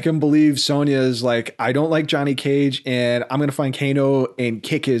 Yeah. I can believe Sonya is like, I don't like Johnny Cage, and I'm going to find Kano and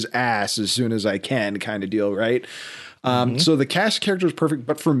kick his ass as soon as I can, kind of deal, right? So the cast of characters is perfect.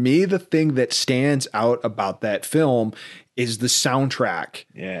 But for me, the thing that stands out about that film is the soundtrack.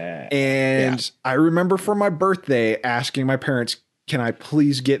 Yeah. And I remember for my birthday asking my parents, can I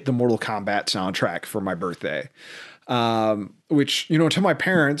please get the Mortal Kombat soundtrack for my birthday? Which, you know, to my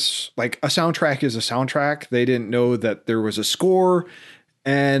parents, like a soundtrack is a soundtrack. They didn't know that there was a score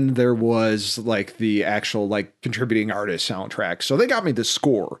and there was like the actual like contributing artist soundtrack. So they got me the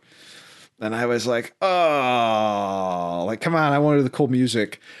score. And I was like, oh, like, come on, I wanted the cool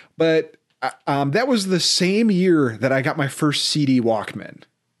music. But that was the same year that I got my first CD Walkman.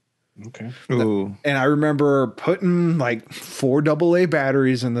 Okay. Ooh. And I remember putting like 4 AA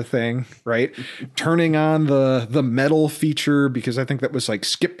batteries in the thing, right? Turning on the metal feature because I think that was like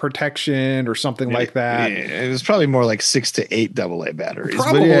skip protection or something like that. It was probably more like 6 to 8 AA batteries.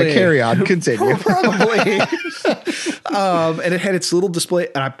 Probably. But yeah, carry on, continue. Probably. And it had its little display,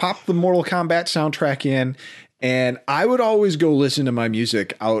 and I popped the Mortal Kombat soundtrack in. And I would always go listen to my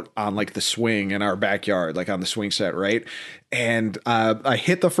music out on like the swing in our backyard, like on the swing set, right? And I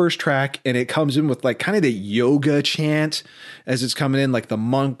hit the first track and it comes in with like kind of the yoga chant as it's coming in, like the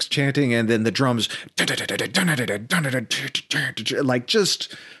monks chanting, and then the drums, like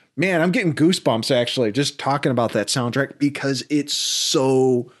just, man, I'm getting goosebumps actually just talking about that soundtrack because it's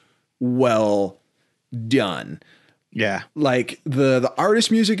so well done. Yeah. Like the artist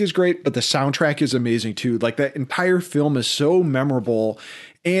music is great, but the soundtrack is amazing too. Like that entire film is so memorable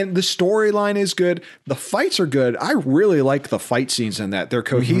and the storyline is good. The fights are good. I really like the fight scenes in that. They're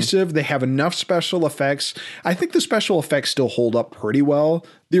cohesive. They have enough special effects. I think the special effects still hold up pretty well.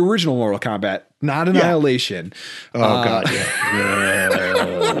 The original Mortal Kombat, not Annihilation. Oh God. Yeah.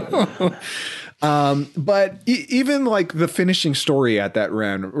 But even like the finishing story at that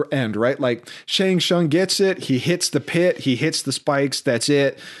end, right? Like Shang Tsung gets it. He hits the pit. He hits the spikes. That's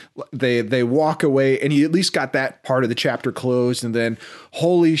it. They walk away, and he at least got that part of the chapter closed. And then,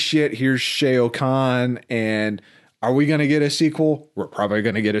 holy shit, here's Shao Kahn. And are we going to get a sequel? We're probably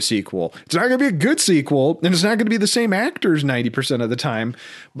going to get a sequel. It's not going to be a good sequel, and it's not going to be the same actors 90% of the time.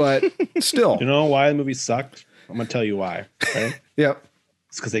 But still, You know why the movie sucked? I'm gonna tell you why. Okay? Yep.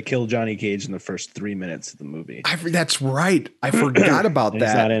 It's because they killed Johnny Cage in the first 3 minutes of the movie. That's right. I forgot about And that.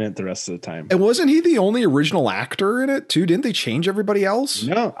 he's not in it the rest of the time. And wasn't he the only original actor in it too? Didn't they change everybody else?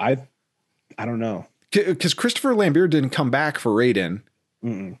 No, I don't know. Because Christopher Lambert didn't come back for Raiden.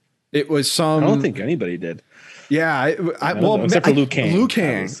 It was some. I don't think anybody did. Yeah, except for Liu Kang.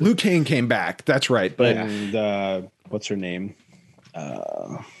 Liu Kang came back. That's right. But And what's her name?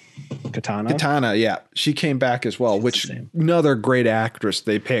 Katana. Katana, yeah, she came back as well. Which another great actress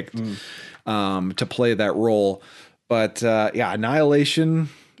they picked to play that role. But yeah, Annihilation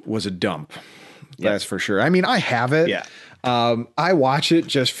was a dump. That's for sure. I mean, I have it. Yeah. I watch it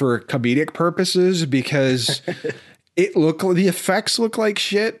just for comedic purposes because the effects look like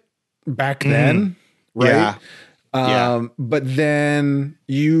shit back then, right? Yeah. But then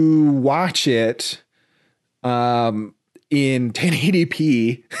you watch it in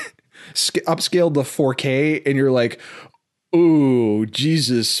 1080p, upscaled to 4K, and you're like, "Ooh,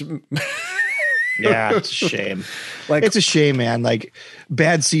 Jesus!" Yeah, it's a shame. Like, it's a shame, man. Like,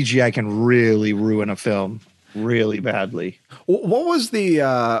 bad CGI can really ruin a film really badly. What was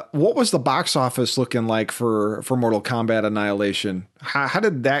the box office looking like for Mortal Kombat Annihilation? How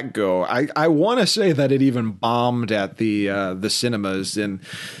did that go? I want to say that it even bombed at the cinemas, and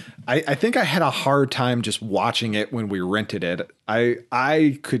I think I had a hard time just watching it when we rented it.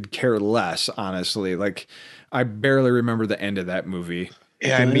 I could care less, honestly. Like, I barely remember the end of that movie.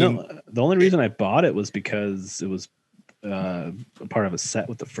 Yeah, I mean, the only reason I bought it was because it was a part of a set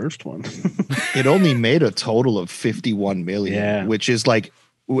with the first one. it only made a total of 51 million, which is like,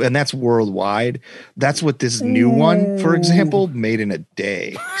 and that's worldwide. That's what this new one, for example, made in a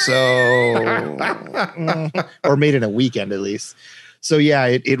day. So, or made in a weekend at least. So yeah,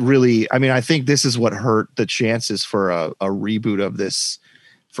 it really, I mean, I think this is what hurt the chances for a reboot of this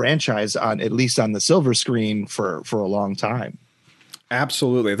franchise at least on the silver screen for a long time.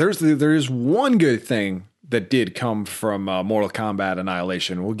 Absolutely. There's one good thing that did come from Mortal Kombat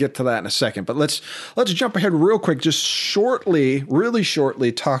Annihilation. We'll get to that in a second, but let's jump ahead real quick. Just really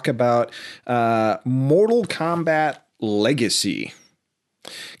shortly, talk about Mortal Kombat Legacy.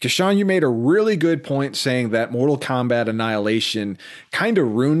 Because Sean, you made a really good point saying that Mortal Kombat Annihilation kind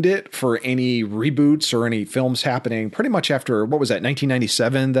of ruined it for any reboots or any films happening pretty much after, what was that,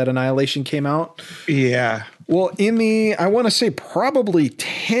 1997 that Annihilation came out? Yeah. Well, I want to say probably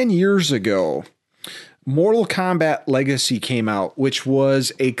 10 years ago, Mortal Kombat Legacy came out, which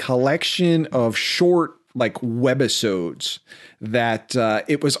was a collection of short, like, webisodes that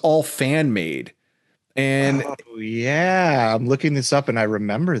it was all fan made. And oh, yeah, I'm looking this up and I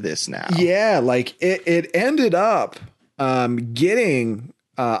remember this now. yeah, like it ended up getting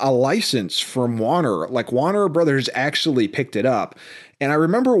a license from Warner. Like Warner Brothers actually picked it up. And I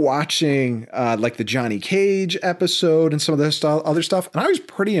remember watching like the Johnny Cage episode and some of this other stuff, and I was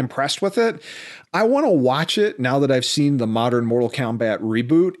pretty impressed with it. I want to watch it now that I've seen the modern Mortal Kombat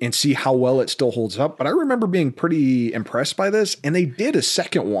reboot and see how well it still holds up. But I remember being pretty impressed by this, and they did a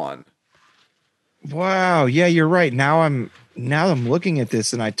second one. Wow, yeah, you're right. Now I'm looking at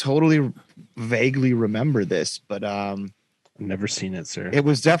this and I totally vaguely remember this, but Never seen it, sir. it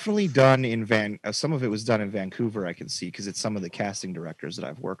was definitely done in some of it was done in Vancouver, I can see, because it's some of the casting directors that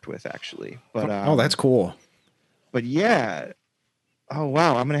I've worked with actually. But Oh, that's cool. but yeah. Oh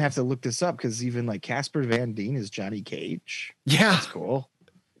wow, I'm gonna have to look this up because even like Casper Van Dien is Johnny Cage. Yeah. That's cool.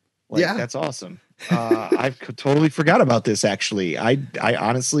 Like, Yeah. that's awesome. I totally forgot about this actually. I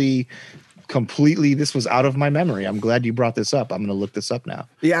honestly completely, this was out of my memory. I'm glad you brought this up. I'm gonna look this up now.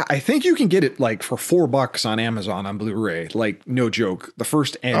 Yeah, I think you can get it like for $4 on Amazon on Blu-ray. Like no joke, the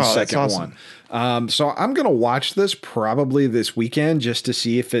first and Oh, that's second awesome. one. So I'm gonna watch this probably this weekend just to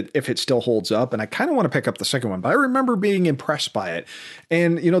see if it still holds up. And I kind of want to pick up the second one, but I remember being impressed by it.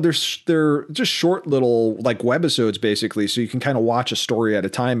 And you know, they're just short little like webisodes basically, so you can kind of watch a story at a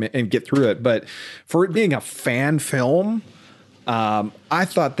time and get through it. But for it being a fan film, I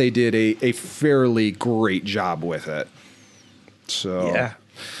thought they did a fairly great job with it. So Yeah.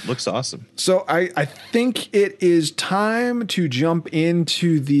 Looks awesome. so I think it is time to jump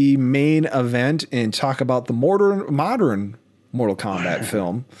into the main event and talk about the modern Mortal Kombat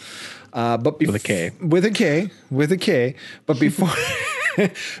film. But With a K. With a K. But before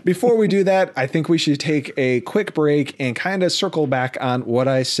before we do that, I think we should take a quick break and kind of circle back on what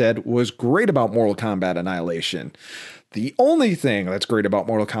I said was great about Mortal Kombat Annihilation. The only thing that's great about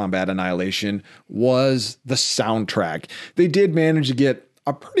Mortal Kombat Annihilation was the soundtrack. They did manage to get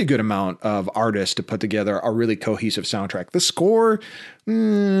a pretty good amount of artists to put together a really cohesive soundtrack. The score,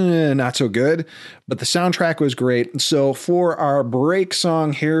 not so good, but the soundtrack was great. So for our break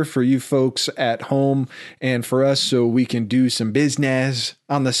song here for you folks at home and for us, so we can do some business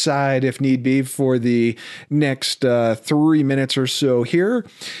on the side if need be for the next 3 minutes or so, here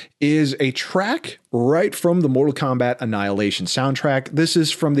is a track right from the Mortal Kombat Annihilation soundtrack. This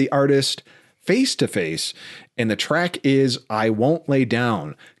is from the artist Face to Face, and the track is I Won't Lay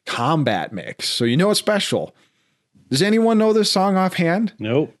Down Combat Mix. So you know it's special. Does anyone know this song offhand?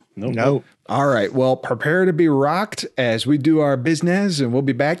 Nope. No. All right, well, prepare to be rocked as we do our business, and we'll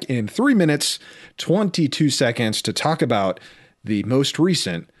be back in 3 minutes, 22 seconds to talk about the most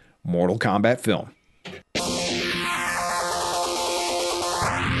recent Mortal Kombat film.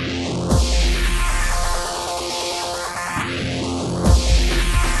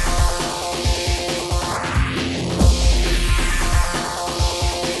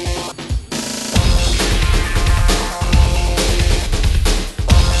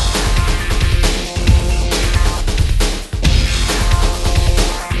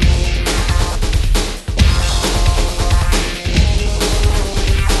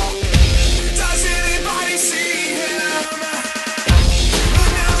 Does anybody see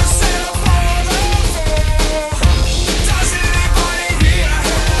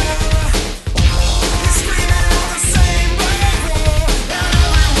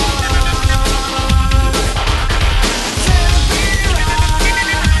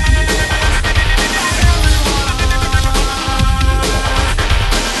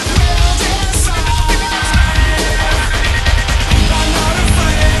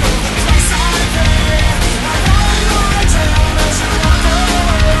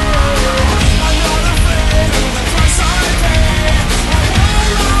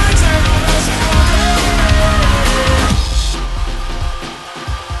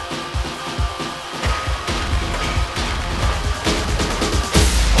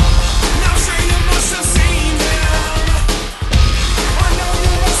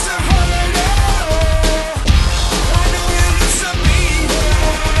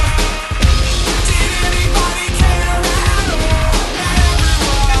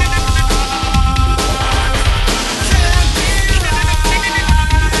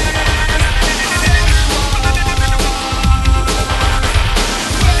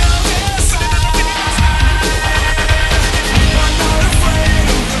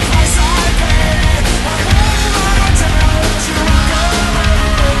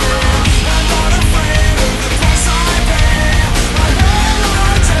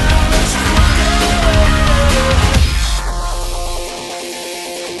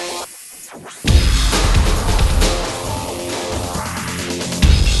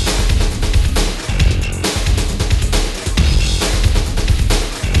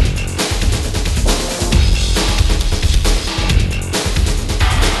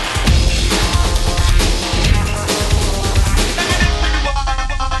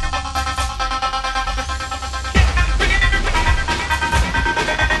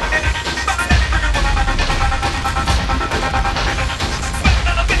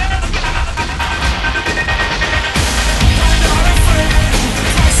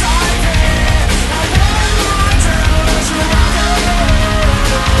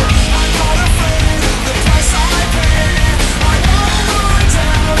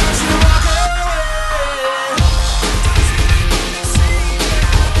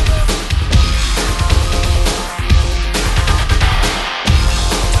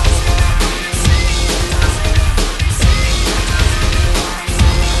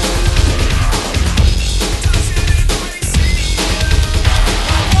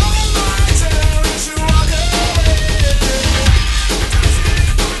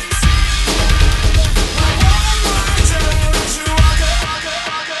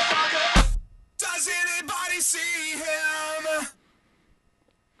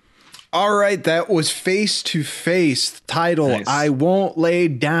All right, that was Face to Face, title Nice. I Won't Lay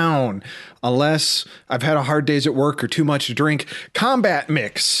Down Unless I've had a hard days at work or too much to drink. Combat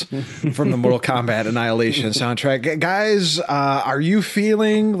Mix from the Mortal Kombat Annihilation soundtrack. Guys, are you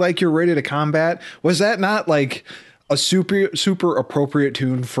feeling like you're ready to combat? Was that not like a super appropriate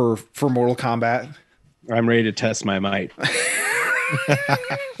tune for Mortal Kombat? I'm ready to test my might.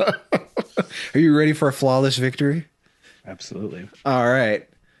 Are you ready for a flawless victory? Absolutely. All right.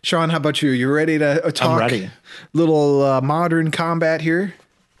 Sean, how about you? You ready to talk? I'm ready. Little modern combat here?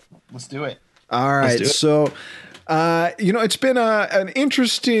 Let's do it. All right. do it. So, it's been an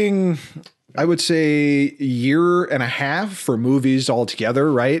interesting, I would say, year and a half for movies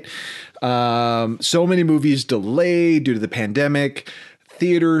altogether, right? So many movies delayed due to the pandemic,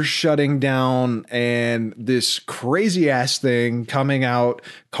 theaters shutting down, and this crazy ass thing coming out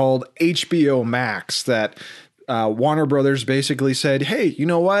called HBO Max that Warner Brothers basically said, hey, you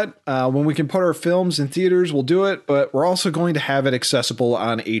know what? When we can put our films in theaters, we'll do it. But we're also going to have it accessible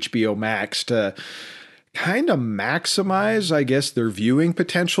on HBO Max to kind of maximize, I guess, their viewing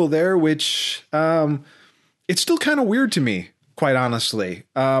potential there, which it's still kind of weird to me, quite honestly.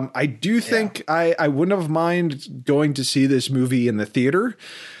 I do think I wouldn't have mind going to see this movie in the theater.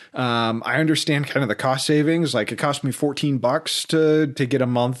 I understand kind of the cost savings. Like it cost me $14 to get a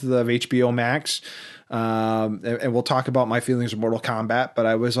month of HBO Max. And we'll talk about my feelings of Mortal Kombat, but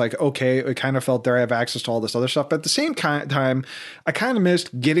I was like, okay, it kind of felt there I have access to all this other stuff. But at the same time, I kind of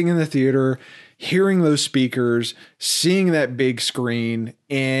missed getting in the theater, hearing those speakers, seeing that big screen,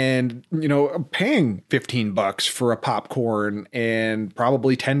 and, paying $15 for a popcorn and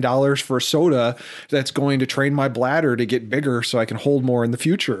probably $10 for a soda that's going to train my bladder to get bigger so I can hold more in the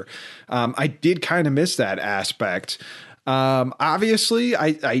future. I did kind of miss that aspect. Obviously,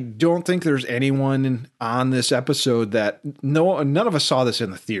 I don't think there's anyone on this episode that none of us saw this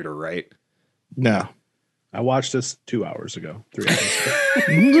in the theater, right? No. I watched this 2 hours ago, 3 hours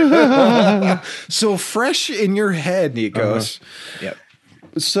ago. So fresh in your head, Nikos. Yep.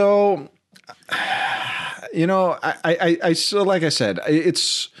 So, so like I said,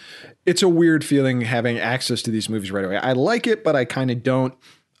 it's a weird feeling having access to these movies right away. I like it, but I kind of don't.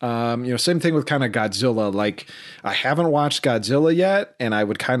 Same thing with kind of Godzilla. Like I haven't watched Godzilla yet and I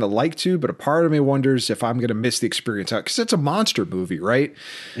would kind of like to, but a part of me wonders if I'm going to miss the experience out because it's a monster movie, right?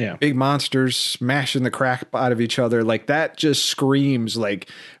 Yeah. Big monsters smashing the crap out of each other. Like that just screams like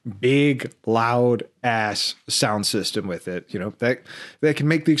big, loud ass sound system with it, that can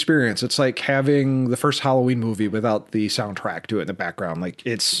make the experience. It's like having the first Halloween movie without the soundtrack to it in the background. Like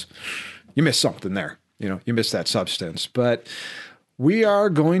you miss something there, you miss that substance, but we are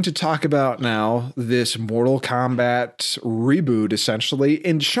going to talk about now this Mortal Kombat reboot, essentially.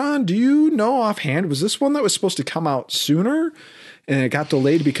 And Sean, do you know offhand, was this one that was supposed to come out sooner and it got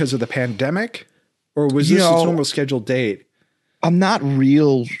delayed because of the pandemic? Or was this its normal scheduled date? I'm not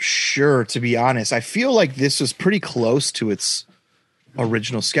real sure, to be honest. I feel like this was pretty close to its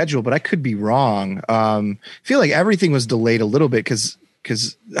original schedule, but I could be wrong. I feel like everything was delayed a little bit because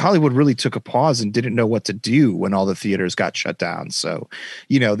Hollywood really took a pause and didn't know what to do when all the theaters got shut down. So,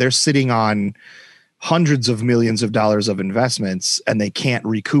 they're sitting on hundreds of millions of dollars of investments and they can't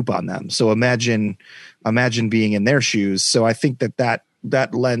recoup on them. So imagine being in their shoes. So I think that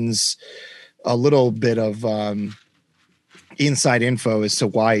lends a little bit of inside info as to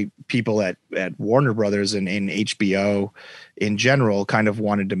why people at Warner Brothers and in HBO in general kind of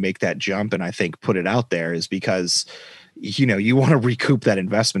wanted to make that jump. And I think put it out there is because you want to recoup that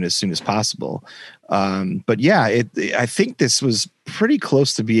investment as soon as possible. But yeah, I think this was pretty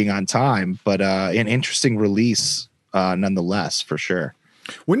close to being on time, but an interesting release nonetheless, for sure.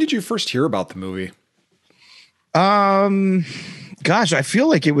 When did you first hear about the movie? Gosh, I feel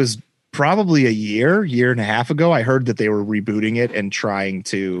like it was probably a year and a half ago. I heard that they were rebooting it and trying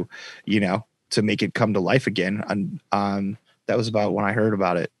to, to make it come to life again. And that was about when I heard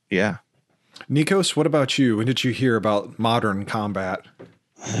about it. Yeah. Nikos, what about you? When did you hear about Modern Combat?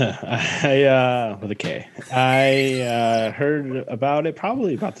 With a K. I heard about it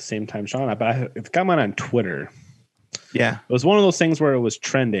probably about the same time Sean, but it came on Twitter. Yeah. It was one of those things where it was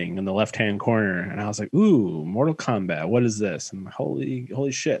trending in the left-hand corner, and I was like, ooh, Mortal Kombat, what is this? And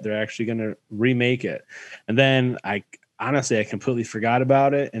holy shit, they're actually going to remake it. And then I completely forgot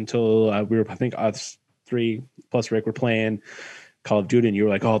about it until I think us three plus Rick were playing Call of Duty, and you were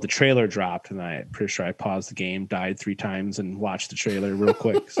like, oh, the trailer dropped, and I'm pretty sure I paused the game, died 3 times, and watched the trailer real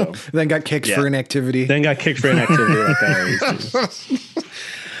quick. So then got kicked for inactivity. Like I always do.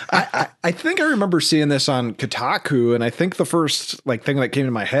 I think I remember seeing this on Kotaku, and I think the first like thing that came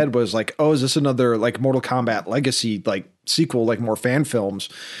to my head was like, oh, is this another like Mortal Kombat Legacy like sequel, like more fan films,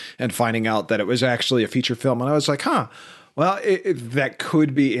 and finding out that it was actually a feature film, and I was like, huh. Well, that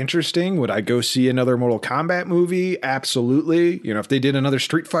could be interesting. Would I go see another Mortal Kombat movie? Absolutely. You know, if they did another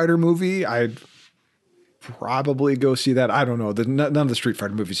Street Fighter movie, I'd probably go see that. I don't know. None of the Street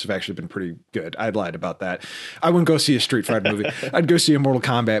Fighter movies have actually been pretty good. I lied about that. I wouldn't go see a Street Fighter movie. I'd go see a Mortal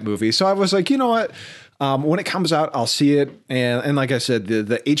Kombat movie. So I was like, you know what? When it comes out, I'll see it. And like I said,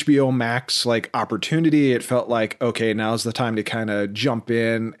 the HBO Max like opportunity, it felt like, okay, now's the time to kind of jump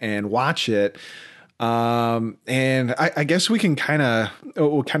in and watch it. And I guess we'll kind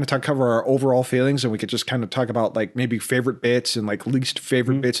of cover our overall feelings, and we could just kind of talk about like maybe favorite bits and like least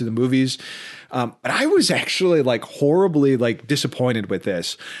favorite bits of the movies. But I was actually like horribly like disappointed with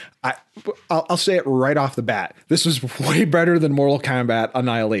this. I'll say it right off the bat. This was way better than Mortal Kombat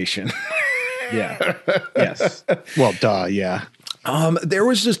Annihilation. Yeah. Yes. Well, duh. Yeah. There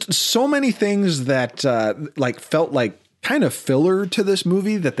was just so many things that like felt like kind of filler to this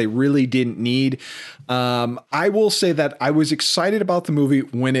movie that they really didn't need. I will say that I was excited about the movie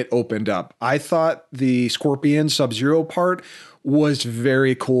when it opened up. I thought the Scorpion Sub-Zero part was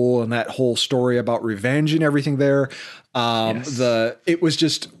very cool, and that whole story about revenge and everything there. Yes. It was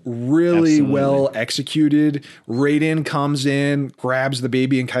just really Absolutely. Well executed. Raiden comes in, grabs the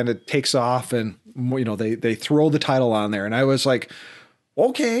baby, and kind of takes off, and you know they throw the title on there, and I was like,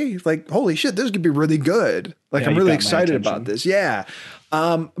 okay, like holy shit, this could be really good. Like I'm really excited about this. Yeah.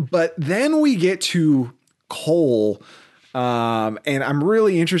 But then we get to Cole, and I'm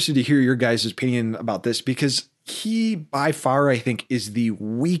really interested to hear your guys' opinion about this, because he by far, I think, is the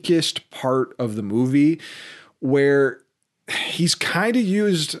weakest part of the movie, where he's kind of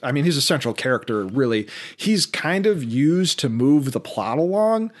used. I mean, he's a central character, really. He's kind of used to move the plot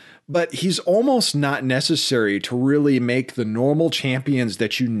along, but he's almost not necessary to really make the normal champions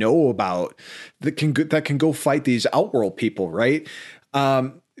that you know about that can go fight these Outworld people, right?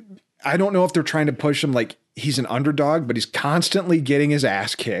 I don't know if they're trying to push him like he's an underdog, but he's constantly getting his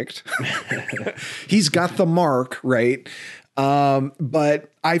ass kicked. He's got the mark, right?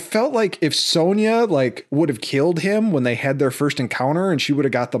 But I felt like if Sonya like would have killed him when they had their first encounter and she would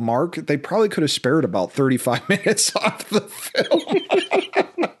have got the mark, they probably could have spared about 35 minutes off the film.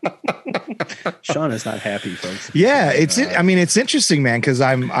 Sean is not happy, folks. Yeah, it's interesting, man, because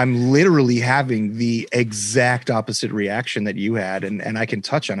I'm literally having the exact opposite reaction that you had, and I can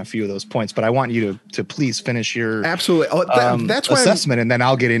touch on a few of those points, but I want you to please finish your absolutely that's why assessment, and then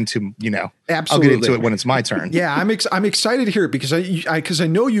I'll get into absolutely. I'll get into it when it's my turn. Yeah, I'm excited to hear it because I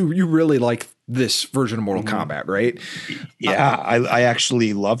know you really like this version of Mortal Kombat, right? Yeah, I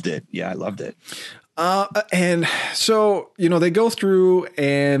actually loved it. Yeah, I loved it. And so, they go through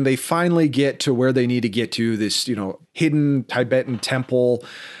and they finally get to where they need to get to, this, hidden Tibetan temple,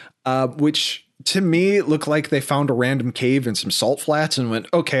 which to me looked like they found a random cave and some salt flats and went,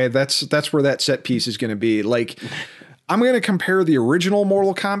 okay, that's where that set piece is going to be. Like, I'm going to compare the original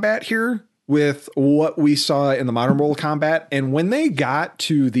Mortal Kombat here with what we saw in the modern Mortal Kombat. And when they got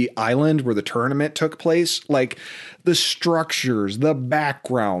to the island where the tournament took place, like the structures, the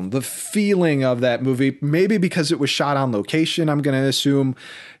background, the feeling of that movie, maybe because it was shot on location, I'm going to assume,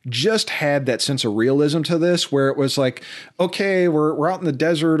 just had that sense of realism to this, where it was like, okay, we're out in the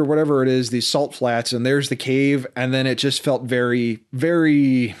desert or whatever it is, these salt flats, and there's the cave. And then it just felt very,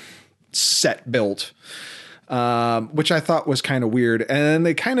 very set built. Which I thought was kind of weird. And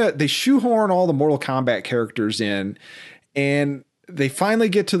then they shoehorn all the Mortal Kombat characters in, and they finally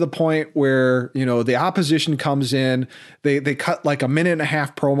get to the point where, the opposition comes in, they cut like a minute and a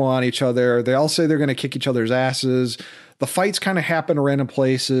half promo on each other. They all say they're going to kick each other's asses. The fights kind of happen in random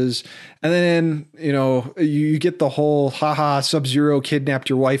places. And then, you get the whole Sub-Zero kidnapped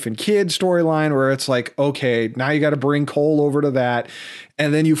your wife and kid storyline, where it's like, okay, now you got to bring Cole over to that.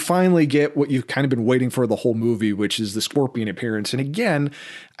 And then you finally get what you've kind of been waiting for the whole movie, which is the Scorpion appearance. And again,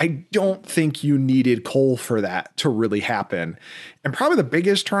 I don't think you needed Cole for that to really happen. And probably the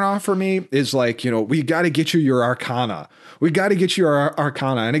biggest turnoff for me is like, we got to get you your Arcana. We got to get you our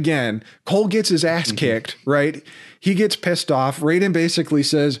Arcana. And again, Cole gets his ass kicked, right? He gets pissed off. Raiden basically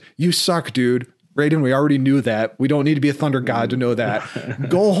says, you suck, dude. Raiden, we already knew that. We don't need to be a thunder god to know that.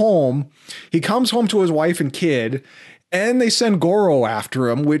 Go home. He comes home to his wife and kid, and they send Goro after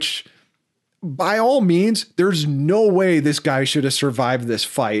him, which by all means, there's no way this guy should have survived this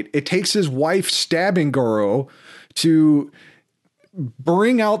fight. It takes his wife stabbing Goro to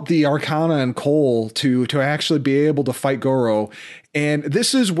bring out the Arcana and Cole to actually be able to fight Goro. And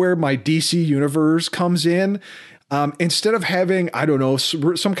this is where my DC universe comes in. Instead of having, I don't know,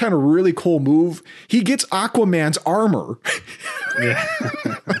 some kind of really cool move, he gets Aquaman's armor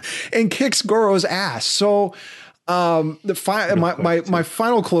and kicks Goro's ass. So my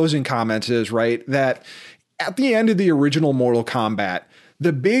final closing comment is, right, that at the end of the original Mortal Kombat,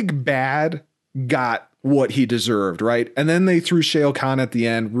 the big bad got what he deserved, right? And then they threw Shao Kahn at the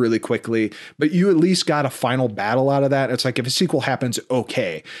end really quickly, but you at least got a final battle out of that. It's like, if a sequel happens,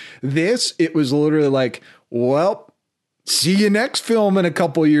 okay. This, it was literally like, well, see you next film in a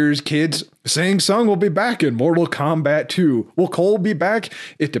couple years, kids. Shang Tsung will be back in Mortal Kombat 2. Will Cole be back?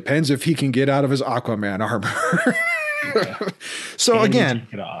 It depends if he can get out of his Aquaman armor. So and again,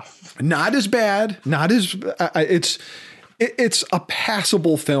 not as bad, not as it's a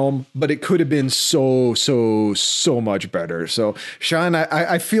passable film, but it could have been so much better. So Sean,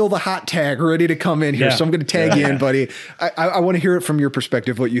 I feel the hot tag ready to come in here. So I'm going to tag you in, buddy. I want to hear it from your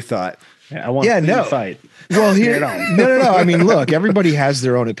perspective, what you thought. I want to fight. Well, here, no. I mean, look, everybody has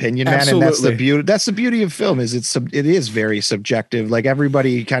their own opinion, man. Absolutely. And that's the beauty. That's the beauty of film, is it is very subjective. Like,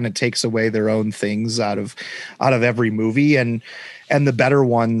 everybody kind of takes away their own things out of every movie, and the better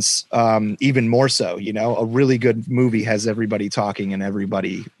ones, even more so. You know, a really good movie has everybody talking and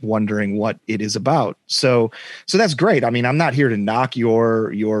everybody wondering what it is about. So that's great. I mean, I'm not here to knock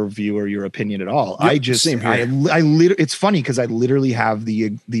your view or your opinion at all. Yep, it's funny because I literally have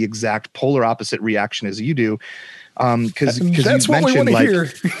the exact polar opposite reaction as you do. Because that's what we want to hear.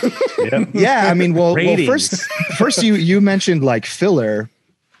 Yeah, I mean, well, first you mentioned like filler.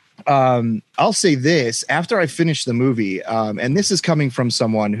 I'll say this after I finished the movie, and this is coming from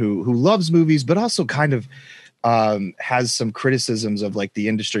someone who loves movies, but also kind of has some criticisms of like the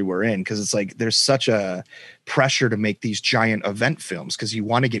industry we're in, because it's like there's such a pressure to make these giant event films because you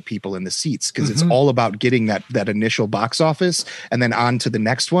want to get people in the seats, because it's all about getting that initial box office and then on to the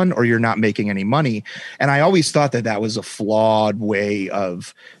next one, or you're not making any money. And I always thought that was a flawed way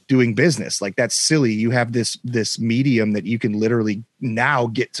of doing business. Like, that's silly. You have this medium that you can literally now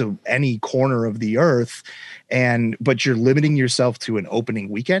get to any corner of the earth, but you're limiting yourself to an opening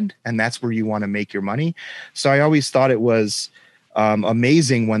weekend, and that's where you want to make your money. So I always thought it was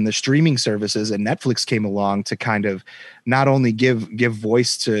amazing when the streaming services and Netflix came along to kind of not only give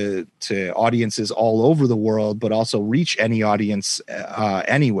voice to audiences all over the world, but also reach any audience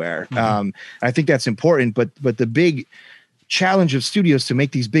anywhere. I think that's important. But the big challenge of studios to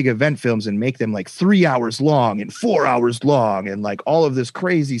make these big event films and make them like 3 hours long and 4 hours long and like all of this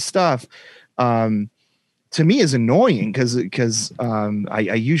crazy stuff, to me is annoying because I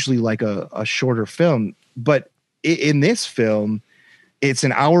usually like a shorter film, but in this film, it's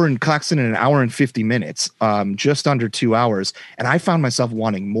an hour and clocks in an hour and 50 minutes, just under 2 hours. And I found myself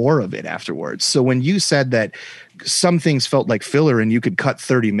wanting more of it afterwards. So when you said that some things felt like filler and you could cut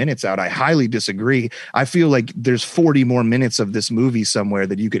 30 minutes out, I highly disagree. I feel like there's 40 more minutes of this movie somewhere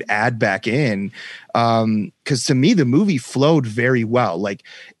that you could add back in. Because to me, the movie flowed very well. Like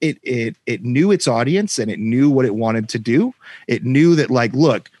it knew its audience and it knew what it wanted to do. It knew that, like,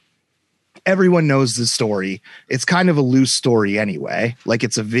 look, everyone knows the story. It's kind of a loose story anyway. Like,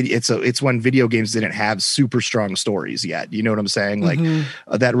 it's when video games didn't have super strong stories yet. You know what I'm saying? Like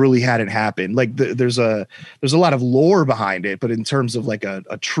that really hadn't happened. Like there's a lot of lore behind it, but in terms of like a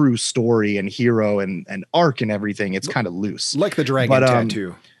true story and hero and arc and everything, it's kind of loose. Like the dragon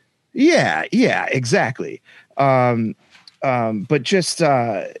tattoo. Yeah, exactly. But just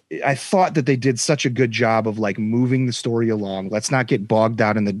I thought that they did such a good job of like moving the story along. Let's not get bogged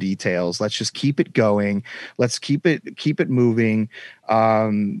down in the details. Let's just keep it going. Let's keep it moving.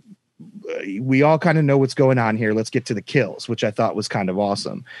 We all kind of know what's going on here. Let's get to the kills, which I thought was kind of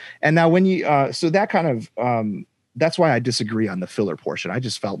awesome. And now when you so that kind of that's why I disagree on the filler portion. I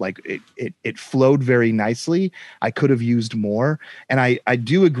just felt like it flowed very nicely. I could have used more. And I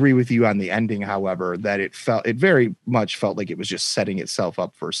do agree with you on the ending, however, that it very much felt like it was just setting itself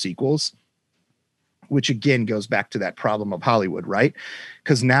up for sequels, which again goes back to that problem of Hollywood, right?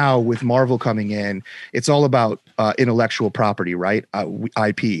 Because now with Marvel coming in, it's all about intellectual property, right?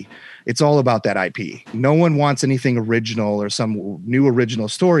 IP. It's all about that IP. No one wants anything original or some new original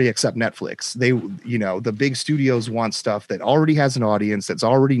story except Netflix. They, the big studios want stuff that already has an audience, that's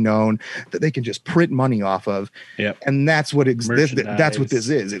already known, that they can just print money off of. Yep. And that's what that's what this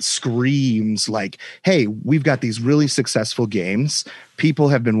is. It screams like, hey, we've got these really successful games. People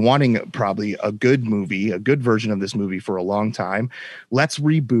have been wanting probably a good movie, a good version of this movie for a long time. Let's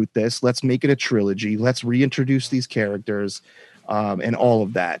reboot this. Let's make it a trilogy. Let's reintroduce these characters. and all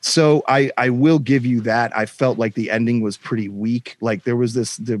of that. So I will give you that. I felt like the ending was pretty weak. Like there was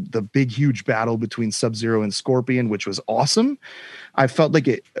the big, huge battle between Sub-Zero and Scorpion, which was awesome. I felt like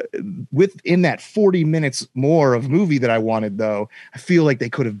it within that 40 minutes more of movie that I wanted, though, I feel like they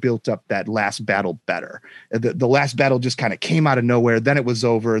could have built up that last battle better. The last battle just kind of came out of nowhere. Then it was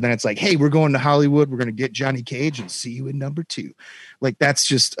over. Then it's like, hey, we're going to Hollywood. We're going to get Johnny Cage and see you in number 2. Like that's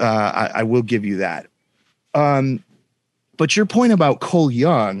just I will give you that. But your point about Cole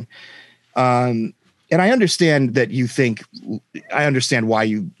Young, and I understand that you think, I understand why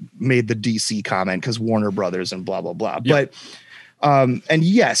you made the DC comment because Warner Brothers and blah, blah, blah. Yep. But and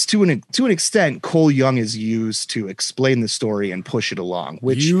yes, to an extent, Cole Young is used to explain the story and push it along.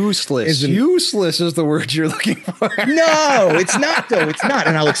 Which useless is the word you're looking for. No, it's not though. It's not,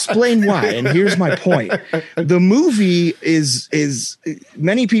 and I'll explain why. And here's my point: the movie is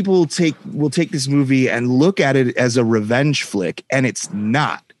many people will take this movie and look at it as a revenge flick, and it's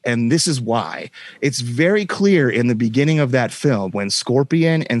not. And this is why. It's very clear in the beginning of that film when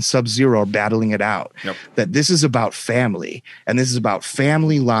Scorpion and Sub-Zero are battling it out that this is about family, and this is about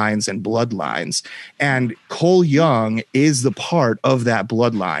family lines and bloodlines. And Cole Young is the part of that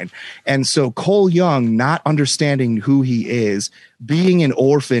bloodline. And so Cole Young, not understanding who he is, being an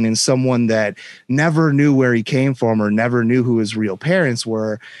orphan and someone that never knew where he came from or never knew who his real parents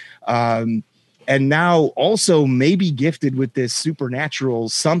were, and now also maybe gifted with this supernatural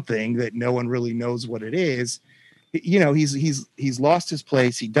something that no one really knows what it is. You know, he's lost his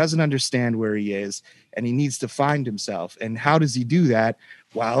place. He doesn't understand where he is, and he needs to find himself. And how does he do that?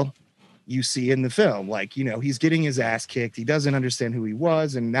 Well, you see in the film, like, you know, he's getting his ass kicked. He doesn't understand who he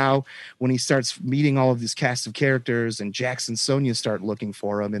was. And now when he starts meeting all of this cast of characters and Jax and Sonya start looking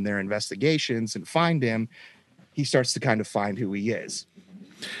for him in their investigations and find him, he starts to kind of find who he is.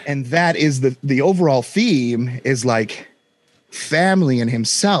 And that is the overall theme is like family and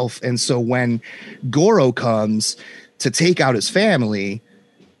himself. And so when Goro comes to take out his family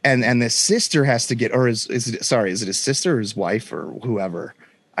and the sister has to get, or is it his sister or his wife or whoever?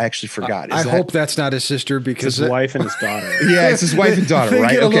 I actually forgot. I hope that's not his sister because it's his wife and his daughter. Yeah, it's his wife and daughter,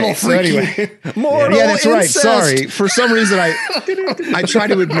 right? Okay. So anyway, yeah, that's right. Sorry. For some reason, I try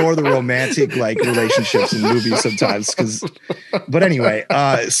to ignore the romantic like relationships in movies sometimes. But anyway,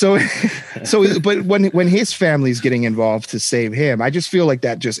 but when his family's getting involved to save him, I just feel like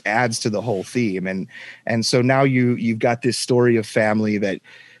that just adds to the whole theme. And so now you've got this story of family that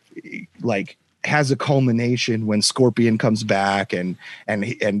like has a culmination when Scorpion comes back and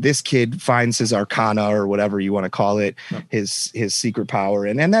this kid finds his arcana or whatever you want to call it, his secret power.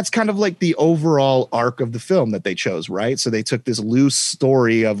 And that's kind of like the overall arc of the film that they chose, right? So they took this loose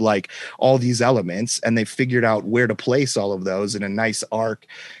story of like all these elements and they figured out where to place all of those in a nice arc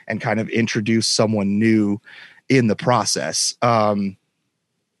and kind of introduce someone new in the process.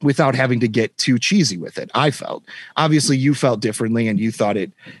 Without having to get too cheesy with it. I felt, obviously you felt differently and you thought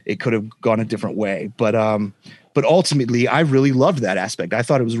it could have gone a different way, but ultimately I really loved that aspect. I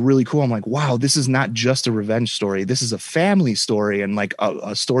thought it was really cool. I'm like, wow, this is not just a revenge story. This is a family story and like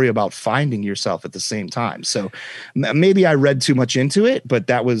a story about finding yourself at the same time. So maybe I read too much into it, but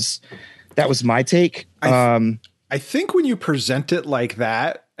that was my take. I think when you present it like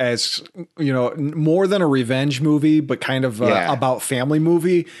that, as you know, more than a revenge movie, but kind of about family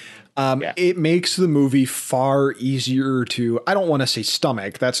movie, it makes the movie far easier to, I don't want to say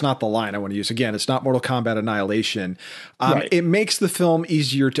stomach. That's not the line I want to use. Again, it's not Mortal Kombat Annihilation. It makes the film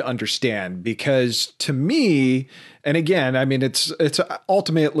easier to understand because to me, and again, I mean, it's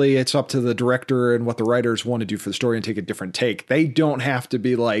ultimately it's up to the director and what the writers want to do for the story and take a different take. They don't have to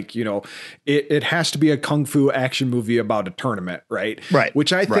be like, you know, it has to be a kung fu action movie about a tournament, right? Right.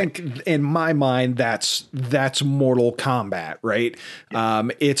 Which I think in my mind, that's Mortal Kombat, right? Yeah.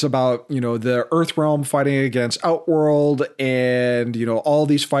 It's about, you know, the Earth Realm fighting against Outworld and, you know, all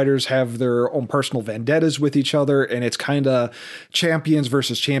these fighters have their own personal vendettas with each other. And it's kind of champions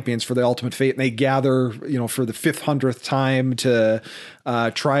versus champions for the ultimate fate. And they gather, you know, for the 500th time to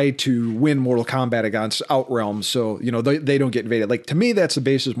try to win Mortal Kombat against Outrealm. So, you know, they don't get invaded. Like, to me, that's the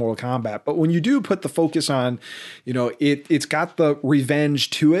basis of Mortal Kombat. But when you do put the focus on, you know, it's got the revenge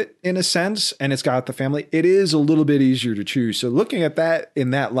to it in a sense, and it's got the family, it is a little bit easier to choose. So looking at that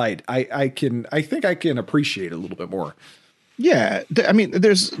in that light, I think I can appreciate it a little bit more. Yeah, I mean,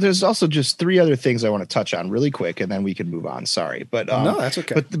 there's also just three other things I want to touch on really quick, and then we can move on. Sorry, but no, that's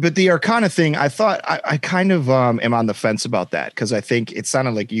okay. But the Arcana thing, I thought I kind of am on the fence about that because I think it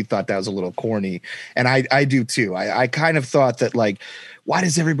sounded like you thought that was a little corny, and I do too. I kind of thought that like, why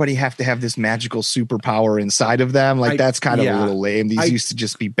does everybody have to have this magical superpower inside of them? Like that's kind of a little lame. These used to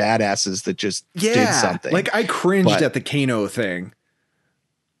just be badasses that just did something. Like I cringed at the Kano thing.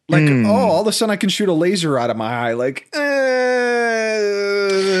 Like, all of a sudden I can shoot a laser out of my eye. Like, yeah,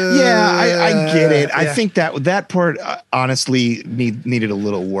 I get it. I think that part honestly needed a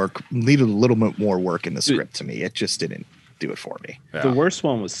little bit more work in the script to me. It just didn't do it for me. Yeah. The worst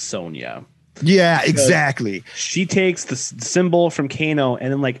one was Sonya. Yeah, exactly. She takes the symbol from Kano,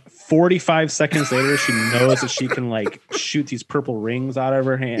 and then like 45 seconds later, she knows that she can like shoot these purple rings out of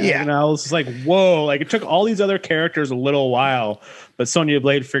her hand. Yeah, and I was just like, whoa! Like it took all these other characters a little while, but Sonya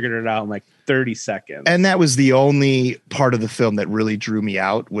Blade figured it out in like 30 seconds. And that was the only part of the film that really drew me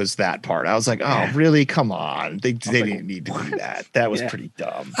out was that part. I was like, oh, really? Come on. They didn't need to do that. That was pretty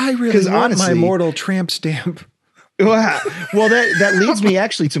dumb. I really want my mortal tramp stamp. Well, that leads me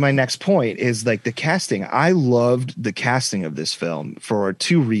actually to my next point is like the casting. I loved the casting of this film for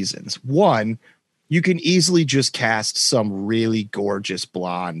two reasons. One, you can easily just cast some really gorgeous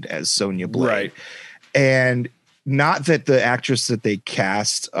blonde as Sonya Blade. Right. And not that the actress that they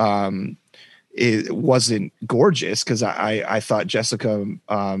cast it wasn't gorgeous, because I thought Jessica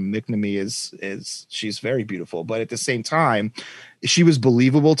McNamee is she's very beautiful, but at the same time she was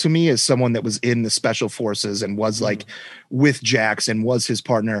believable to me as someone that was in the special forces and was like with Jax and was his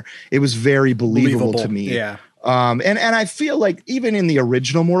partner. It was very believable to me. Yeah. And I feel like even in the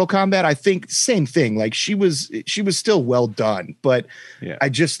original Mortal Kombat, I think same thing. Like she was still well done, but I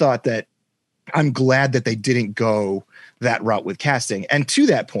just thought that I'm glad that they didn't go that route with casting. And to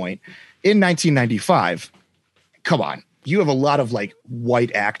that point, in 1995, come on, you have a lot of like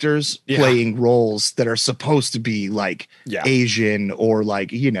white actors playing roles that are supposed to be like Asian or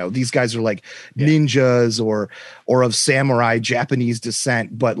like, you know, these guys are like ninjas or of samurai Japanese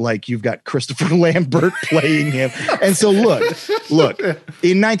descent, but like you've got Christopher Lambert playing him. And so look,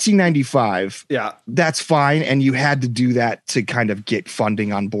 in 1995, that's fine. And you had to do that to kind of get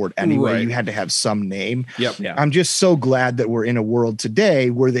funding on board anyway. Right. You had to have some name. I'm just so glad that we're in a world today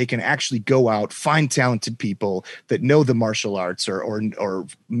where they can actually go out, find talented people that know the martial arts or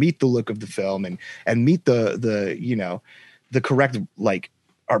meet the look of the film and meet the you know, the correct, like,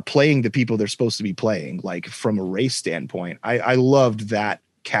 are playing the people they're supposed to be playing, like from a race standpoint. I loved that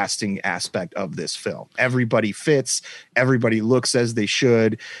casting aspect of this film. Everybody fits, everybody looks as they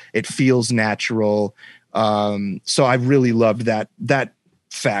should. It feels natural. So I really loved that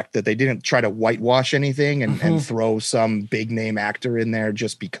fact that they didn't try to whitewash anything and throw some big name actor in there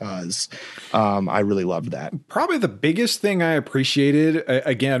just because. I really loved that. Probably the biggest thing I appreciated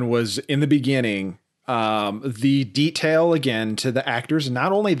again was in the beginning, the detail again to the actors,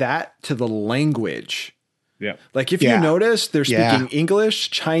 not only that, to the language. Yeah. Like if you notice, they're speaking English,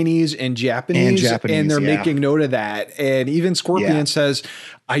 Chinese, and Japanese, and they're making note of that. And even Scorpion says,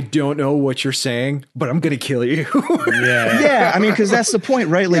 I don't know what you're saying, but I'm going to kill you. I mean, because that's the point,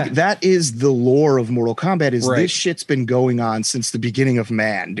 right? Like that is the lore of Mortal Kombat is this shit's been going on since the beginning of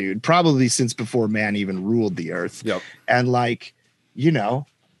man, dude. Probably since before man even ruled the earth. Yep. And like, you know,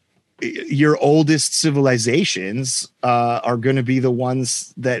 your oldest civilizations are going to be the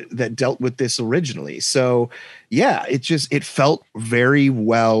ones that dealt with this originally. So yeah, it felt very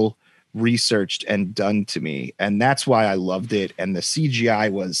well researched and done to me. And that's why I loved it. And the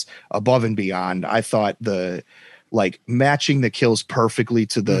CGI was above and beyond. I thought the like matching the kills perfectly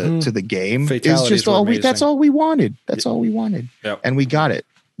to the game is just that's all we wanted. That's all we wanted. Yep. And we got it,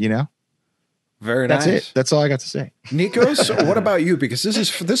 you know? Very nice. That's it. That's all I got to say. Nikos, what about you? Because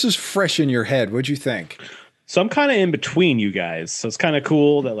this is fresh in your head. What'd you think? So I'm kind of in between you guys. So it's kind of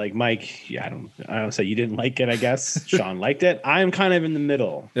cool that like Mike, I don't say you didn't like it. I guess Sean liked it. I'm kind of in the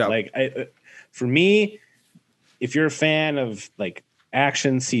middle. Yep. Like for me, if you're a fan of like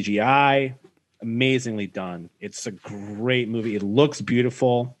action CGI, amazingly done. It's a great movie. It looks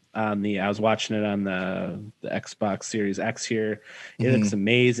beautiful. I was watching it on the Xbox Series X here. It looks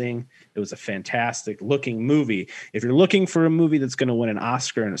amazing. It was a fantastic looking movie. If you're looking for a movie that's going to win an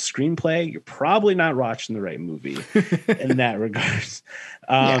Oscar and a screenplay, you're probably not watching the right movie in that regards.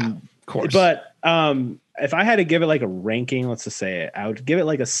 Of course. But if I had to give it like a ranking, let's just say it, I would give it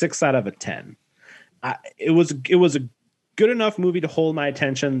like a 6 out of a 10. It was a good enough movie to hold my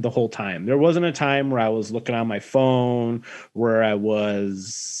attention the whole time. There wasn't a time where I was looking on my phone, where I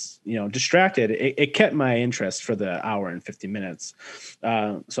was distracted, it kept my interest for the hour and 50 minutes.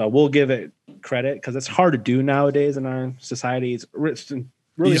 So I will give it credit, because it's hard to do nowadays in our society. It's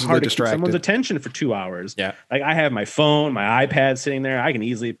really Easily hard to distracted. keep someone's attention for 2 hours. Yeah. Like, I have my phone, my iPad sitting there. I can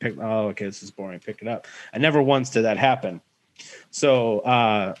easily pick, okay, this is boring, pick it up. I never once did that happen. So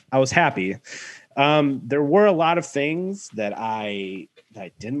I was happy. There were a lot of things that I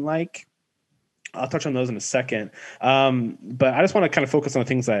didn't like. I'll touch on those in a second. But I just want to kind of focus on the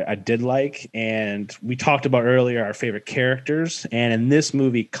things I did like. And we talked about earlier our favorite characters. And in this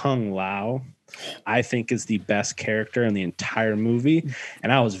movie, Kung Lao, I think, is the best character in the entire movie.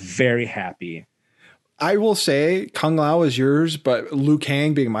 And I was very happy. I will say Kung Lao is yours, but Liu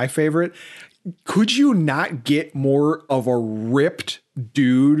Kang being my favorite. Could you not get more of a ripped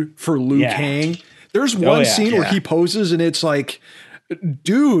dude for Liu Kang? There's one scene where he poses and it's like,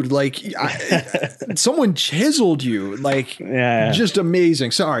 dude, like someone chiseled you, like just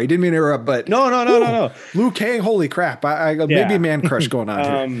amazing. Sorry, didn't mean to interrupt, but no. Liu Kang, holy crap! I maybe a man crush going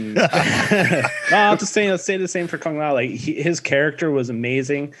on here. No, I'll just say the same for Kung Lao. Like, his character was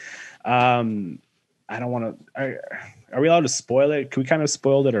amazing. I don't want to. Are we allowed to spoil it? We kind of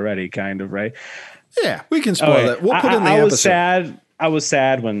spoiled it already, kind of, right? Yeah, we can spoil it. We'll put it in the episode. I was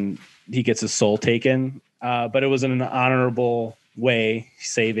sad when he gets his soul taken, but it was in an honorable way,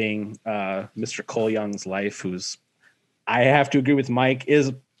 saving Mr. Cole Young's life, who's, I have to agree with Mike,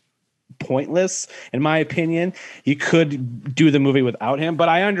 is pointless in my opinion. You could do the movie without him, but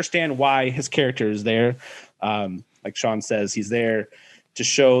I understand why his character is there. Like Sean says, he's there to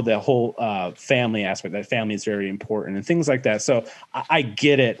show the whole family aspect. That family is very important and things like that. So I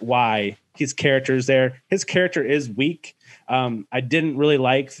get it why his character is there. His character is weak. I didn't really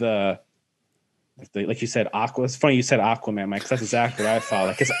like like you said, Aqua. It's funny you said Aquaman, Mike, because that's exactly what I thought.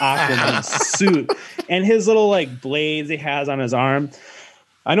 Like, his Aquaman suit and his little like blades he has on his arm.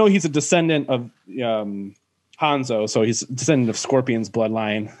 I know he's a descendant of Hanzo, so he's a descendant of Scorpion's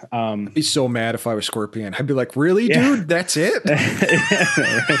bloodline. I'd be so mad if I was Scorpion. I'd be like, really, dude? That's it?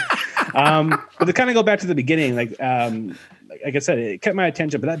 But to kind of go back to the beginning, like I said, it kept my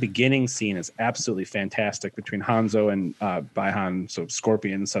attention, but that beginning scene is absolutely fantastic between Hanzo and Baihan, so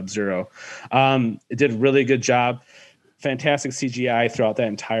Scorpion, Sub-Zero. It did a really good job. Fantastic CGI throughout that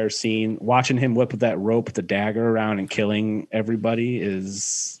entire scene. Watching him whip with that rope, the dagger around and killing everybody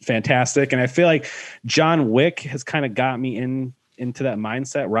is fantastic. And I feel like John Wick has kind of got me into that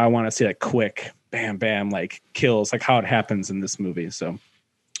mindset where I want to see that quick, bam, bam, like kills, like how it happens in this movie. So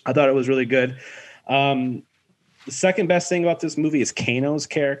I thought it was really good. The second best thing about this movie is Kano's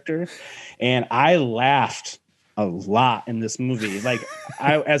character. And I laughed a lot in this movie. Like,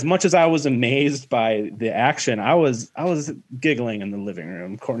 as much as I was amazed by the action, I was giggling in the living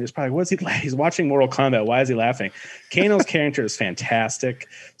room. Courtney was probably, what is he laughing? He's watching Mortal Kombat. Why is he laughing? Kano's character is fantastic,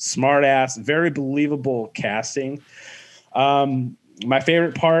 smart ass, very believable casting. My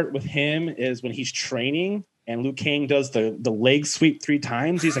favorite part with him is when he's training and Liu Kang does the leg sweep 3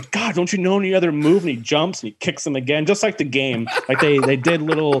 times. He's like, God, don't you know any other move? And he jumps and he kicks him again, just like the game. Like they did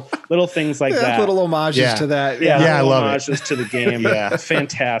little things like that. Little homages to that. Yeah, I love homages to the game.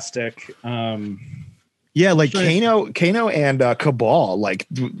 Fantastic. Yeah, like Kano and Cabal like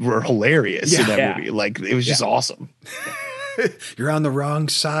were hilarious in that movie. Like, it was just awesome. You're on the wrong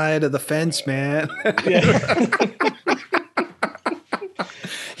side of the fence, man.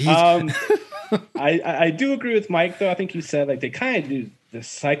 I do agree with Mike, though. I think you said like they kind of do the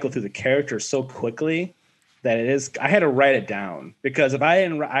cycle through the characters so quickly that I had to write it down, because if I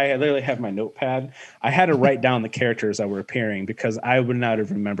literally have my notepad. I had to write down the characters that were appearing, because I would not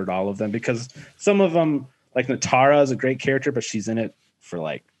have remembered all of them, because some of them, like Natara is a great character, but she's in it for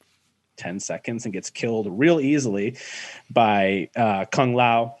like 10 seconds and gets killed real easily by Kung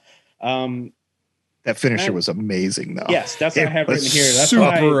Lao. That finisher was amazing, though. Yes, that's what I have written here. That's super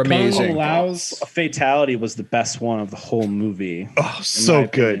why amazing. Kung Lao's fatality was the best one of the whole movie. Oh, so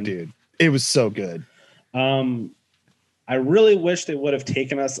good, dude. It was so good. I really wish they would have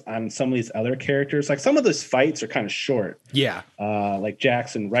taken us on some of these other characters. Like, some of those fights are kind of short. Yeah. Like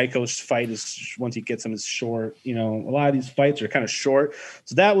Jackson Raiko's fight is, once he gets him, is short. You know, a lot of these fights are kind of short.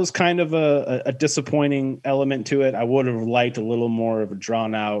 So that was kind of a disappointing element to it. I would have liked a little more of a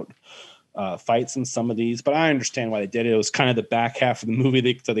drawn out fights in some of these, but I understand why they did it. It was kind of the back half of the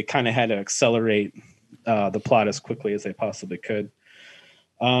movie, so they kind of had to accelerate the plot as quickly as they possibly could.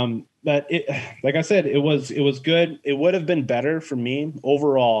 But like I said, it was good. It would have been better for me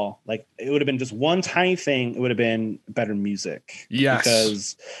overall. Like, it would have been just one tiny thing. It would have been better music. Yes,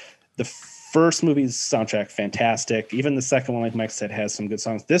 because the first movie's soundtrack fantastic. Even the second one, like Mike said, has some good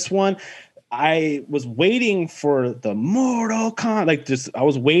songs. This one, I was waiting for the Mortal Kombat, like just I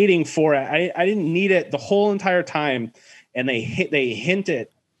was waiting for it. I didn't need it the whole entire time, and they hint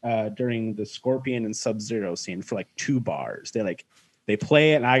it during the Scorpion and Sub-Zero scene for like 2 bars. They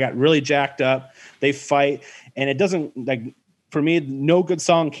play it, and I got really jacked up. They fight, and it doesn't like for me. No good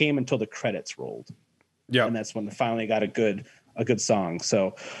song came until the credits rolled. Yeah, and that's when they finally got a good song.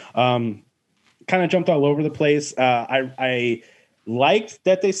 So, kind of jumped all over the place. I liked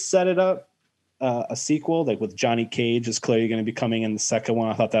that they set it up. A sequel, like with Johnny Cage is clearly going to be coming in the second one.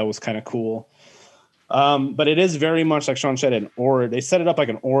 I thought that was kind of cool. But it is very much like Sean said, they set it up like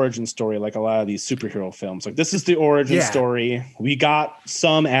an origin story, like a lot of these superhero films. Like this is the origin story. We got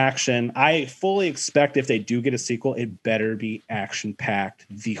some action. I fully expect if they do get a sequel, it better be action packed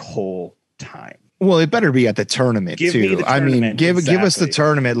the whole time. Well, it better be at the tournament too. I mean, give us the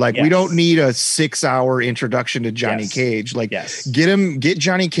tournament. Like we don't need a 6-hour introduction to Johnny Cage. Like get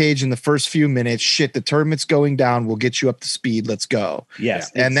Johnny Cage in the first few minutes. Shit, the tournament's going down. We'll get you up to speed. Let's go.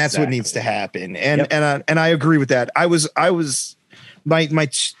 Yes, and that's what needs to happen. And I agree with that. I was my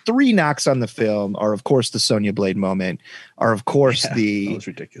 3 knocks on the film are of course the Sonya Blade moment. Are of course that was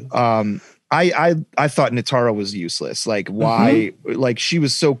ridiculous. I thought Nitara was useless. Like why? Like she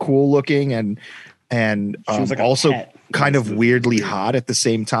was so cool looking and she was like also kind of weirdly hot at the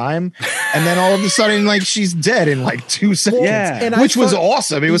same time. And then all of a sudden, like she's dead in like 2 seconds, which was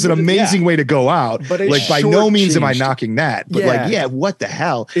awesome. It was an amazing way to go out. But like by no means am I knocking that. But what the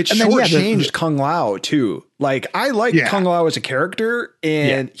hell? It shortchanged Kung Lao too. Like I like Kung Lao as a character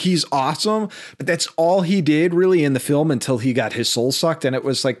and he's awesome, but that's all he did really in the film until he got his soul sucked. And it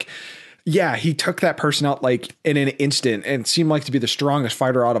was like, yeah, he took that person out like in an instant and seemed like to be the strongest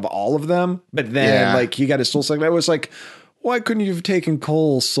fighter out of all of them. But then like he got his soul sucked. I was like, why couldn't you have taken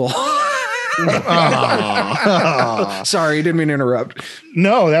Cole's soul? Sorry, didn't mean to interrupt.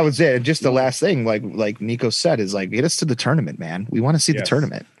 No, that was it. Just the last thing, like Nico said, is like, get us to the tournament, man. We want to see the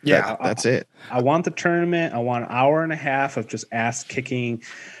tournament. Yeah, that's it. I want the tournament. I want an hour and a half of just ass kicking.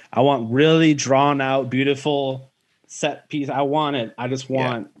 I want really drawn out, beautiful set piece. I want it. I just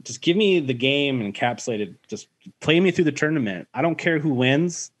want, just give me the game encapsulated. Just play me through the tournament. I don't care who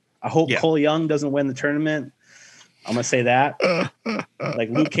wins. I hope Cole Young doesn't win the tournament. I'm gonna say that.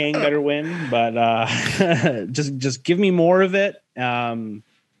 Like Liu Kang better win, but just give me more of it. And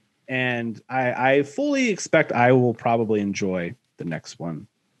I fully expect I will probably enjoy the next one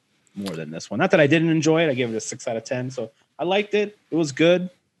more than this one. Not that I didn't enjoy it. I gave it a 6 out of 10. So I liked it. It was good.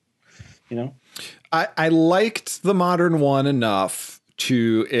 You know. I liked the modern one enough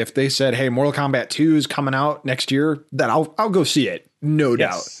to, if they said, hey, Mortal Kombat 2 is coming out next year, that I'll go see it. No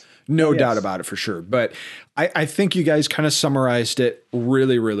doubt. No doubt about it for sure. But I think you guys kind of summarized it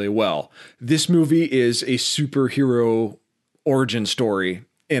really, really well. This movie is a superhero origin story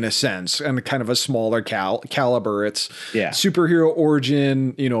in a sense, and kind of a smaller caliber. It's superhero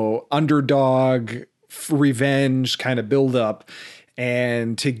origin, underdog, revenge kind of build up.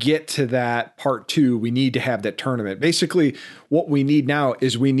 And to get to that part 2, we need to have that tournament. Basically, what we need now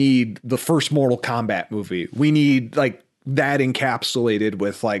is we need the first Mortal Kombat movie. We need like that encapsulated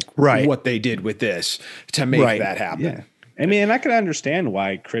with like what they did with this to make that happen. Yeah. I mean, and I can understand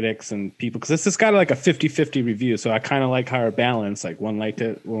why critics and people, because this has got like a 50-50 review. So I kind of like how our balance, like one liked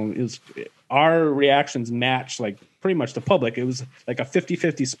it. Well, our reactions match like pretty much the public. It was like a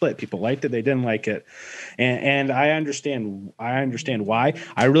 50-50 split. People liked it. They didn't like it. And I understand why.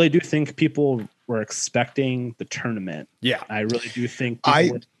 I really do think people were expecting the tournament. Yeah. I really do think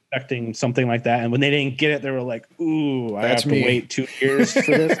people were expecting something like that. And when they didn't get it, they were like, ooh, I have to wait 2 years for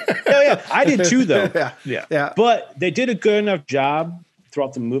this. Yeah. I did too, though. Yeah. But they did a good enough job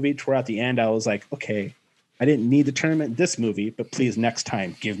throughout the movie to where at the end I was like, okay, I didn't need the tournament this movie, but please next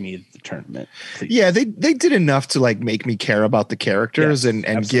time give me the tournament. Please. Yeah, they did enough to like make me care about the characters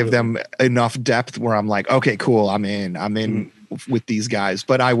and give them enough depth where I'm like, okay, cool, I'm in with these guys.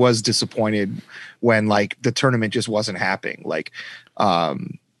 But I was disappointed when like the tournament just wasn't happening. Like,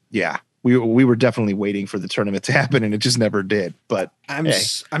 we were definitely waiting for the tournament to happen, and it just never did. But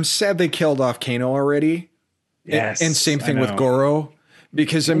I'm sad they killed off Kano already. Yes, and same thing with Goro.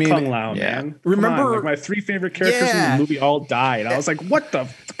 Because I mean, Kung Lao, man. Remember, like my 3 favorite characters in the movie all died. I was like, "What the?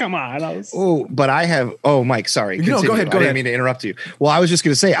 Come on!" But I have. Oh, Mike, sorry. No, go ahead. I didn't mean to interrupt you. Well, I was just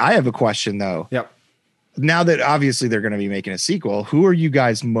going to say I have a question though. Yep. Now that obviously they're going to be making a sequel, who are you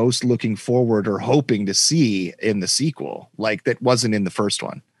guys most looking forward or hoping to see in the sequel? Like that wasn't in the first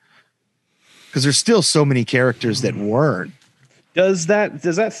one, because there's still so many characters that weren't. Does that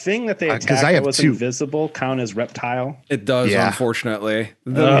thing that they attacked that was invisible count as Reptile? It does, unfortunately.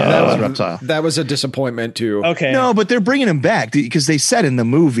 That was Reptile. That was a disappointment too. Okay. No, but they're bringing him back because they said in the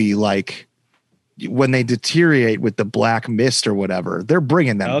movie like when they deteriorate with the black mist or whatever, they're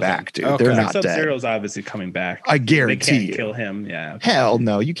bringing them back, dude. They're not dead. Sub-Zero's obviously coming back. I guarantee they can't you. Kill him. Yeah. Hell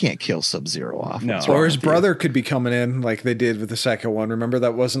no, you can't kill Sub-Zero off. No. Or his brother could be coming in like they did with the second one. Remember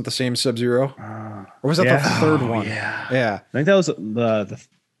that wasn't the same Sub-Zero? Or was that the third one? Yeah. I think that was the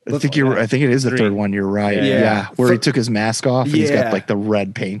I think it is the third one. You're right. Yeah. Where he took his mask off and he's got like the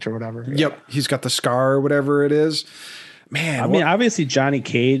red paint or whatever. Yep. He's got the scar or whatever it is. Man. I mean, obviously Johnny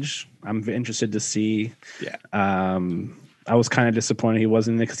Cage, I'm interested to see. Yeah. I was kind of disappointed he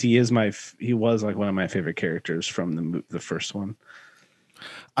wasn't because he was like one of my favorite characters from the first one.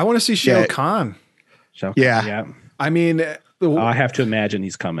 I want to see Shao Kahn. Yeah. I mean, I have to imagine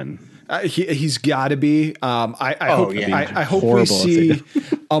he's coming. He's got to be. I hope we see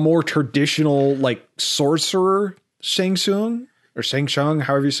a more traditional like sorcerer Shang Tsung or Shang Tsung,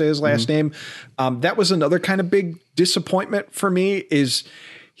 however you say his last name. That was another kind of big disappointment for me. Is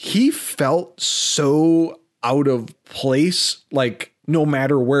he felt so out of place, like no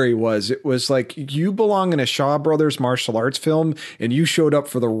matter where he was. It was like you belong in a Shaw Brothers martial arts film and you showed up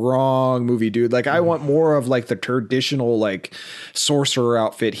for the wrong movie, dude. Like I want more of like the traditional like sorcerer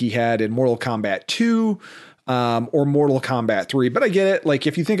outfit he had in Mortal Kombat 2 or Mortal Kombat 3. But I get it. Like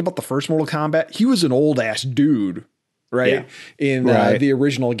if you think about the first Mortal Kombat, he was an old ass dude, right? In the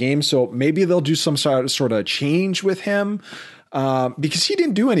original game. So maybe they'll do some sort of change with him. Because he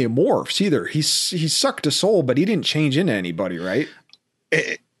didn't do any morphs either. He sucked a soul, but he didn't change into anybody, right?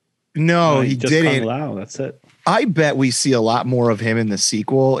 No, he didn't. Wow, that's it. I bet we see a lot more of him in the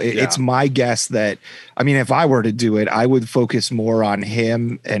sequel. It's my guess that, I mean, if I were to do it, I would focus more on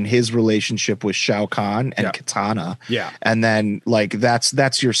him and his relationship with Shao Kahn and Katana. Yeah. And then like,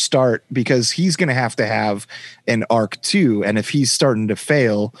 that's your start because he's going to have an arc too. And if he's starting to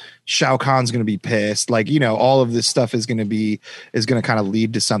fail, Shao Kahn's going to be pissed. Like, you know, all of this stuff is going to kind of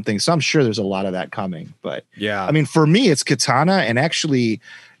lead to something. So I'm sure there's a lot of that coming, but yeah, I mean, for me, it's Katana and actually,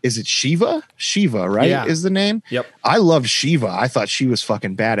 is it Shiva? Shiva, right? Yeah. Is the name? Yep. I love Shiva. I thought she was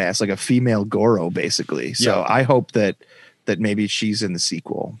fucking badass, like a female Goro, basically. So I hope that maybe she's in the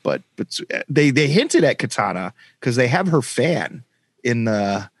sequel. But they hinted at Katana because they have her fan in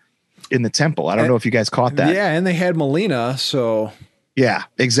the temple. I don't know if you guys caught that. Yeah, and they had Melina, so yeah,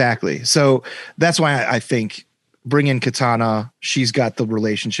 exactly. So that's why I think bring in Katana. She's got the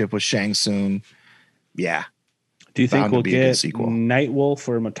relationship with Shang Tsung. Yeah. Do you think we'll get Nightwolf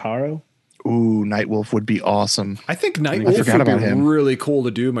or Motaro? Ooh, Nightwolf would be awesome. I think Nightwolf would be really cool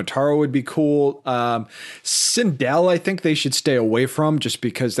to do. Motaro would be cool. Sindel, I think they should stay away from just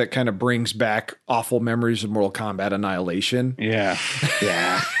because that kind of brings back awful memories of Mortal Kombat Annihilation. Yeah.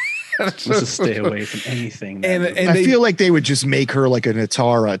 Yeah. Let's just stay away from anything. And I feel like they would just make her like a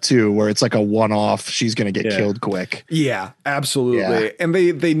Natara too, where it's like a one-off. She's going to get killed quick. Yeah, absolutely. Yeah. And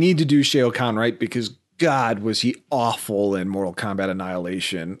they need to do Shao Kahn right because God, was he awful in Mortal Kombat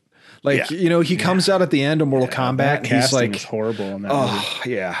Annihilation. Like, you know, he comes out at the end of Mortal Kombat and he's like horrible in that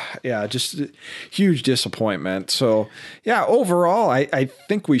movie. Yeah, just huge disappointment. So yeah, overall, I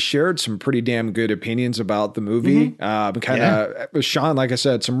think we shared some pretty damn good opinions about the movie. Sean, like I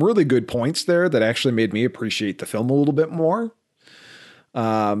said, some really good points there that actually made me appreciate the film a little bit more.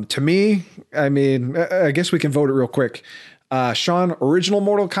 To me, I mean, I guess we can vote it real quick. Sean, original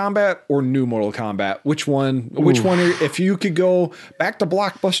Mortal Kombat or new Mortal Kombat? Which one? If you could go back to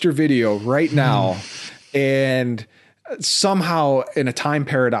Blockbuster Video right now and somehow in a time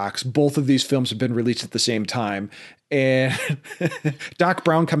paradox, both of these films have been released at the same time. And Doc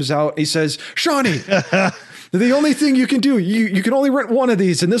Brown comes out and he says, Shawnee, the only thing you can do, you can only rent one of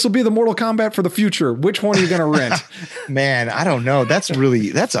these, and this will be the Mortal Kombat for the future. Which one are you going to rent? Man, I don't know. That's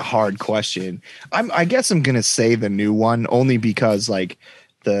a hard question. I guess I'm going to say the new one only because like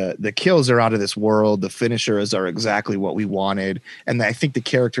the kills are out of this world. The finishers are exactly what we wanted. And I think the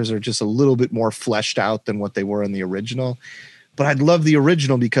characters are just a little bit more fleshed out than what they were in the original. But I'd love the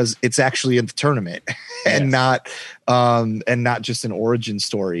original because it's actually in the tournament and not just an origin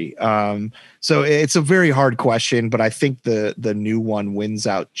story. So it's a very hard question, but I think the new one wins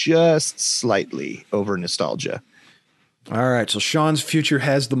out just slightly over nostalgia. All right. So Sean's future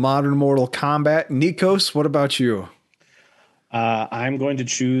has the modern Mortal Kombat. Nikos, what about you? I'm going to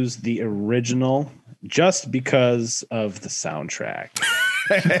choose the original just because of the soundtrack.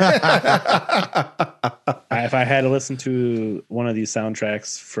 If I had to listen to one of these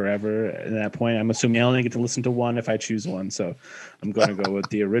soundtracks forever at that point, I'm assuming I only get to listen to one if I choose one. So I'm going to go with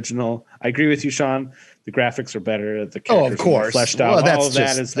the original. I agree with you, Sean. The graphics are better. The characters are more fleshed out. Well, all of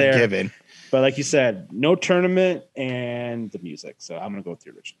that is there. Given. But like you said, no tournament and the music. So I'm going to go with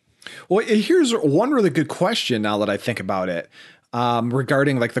the original. Well, here's one really good question now that I think about it,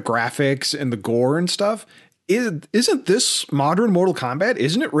 regarding like the graphics and the gore and stuff. Isn't this modern Mortal Kombat?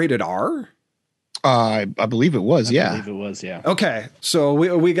 Isn't it rated R? I believe it was. I believe it was. Yeah. Okay, so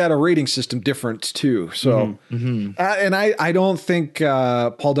we got a rating system difference too. So, and I don't think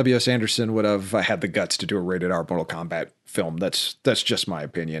Paul W.S. Anderson would have had the guts to do a rated R Mortal Kombat film. That's just my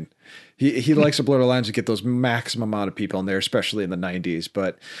opinion. He likes to blur the lines and get those maximum amount of people in there, especially in the 90s.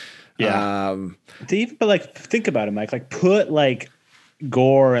 But yeah, but like think about it, Mike. Like put like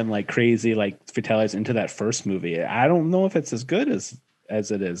gore and like crazy like fatalities into that first movie. I don't know if it's as good as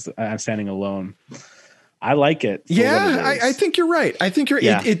it is. I'm Standing Alone. I like it. Yeah, I think you're right. I think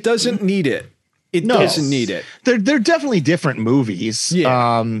it doesn't need it. It doesn't need it. They're definitely different movies.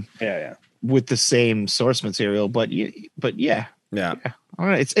 Yeah. Yeah. With the same source material, but yeah. All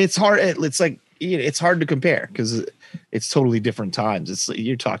right. It's hard. It's like it's hard to compare because it's totally different times.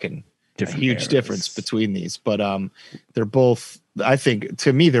 You're talking a huge difference between these, but they're both. I think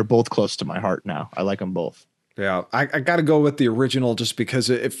to me they're both close to my heart now. I like them both. Yeah, I got to go with the original just because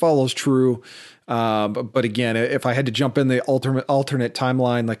it follows true. But again, if I had to jump in the alternate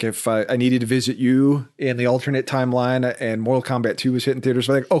timeline, like if I needed to visit you in the alternate timeline and Mortal Kombat 2 was hitting theaters,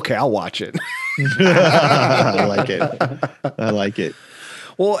 I'm like, okay, I'll watch it. I like it.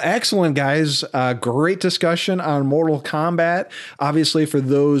 Well, excellent, guys. Great discussion on Mortal Kombat. Obviously, for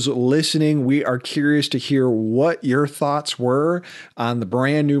those listening, we are curious to hear what your thoughts were on the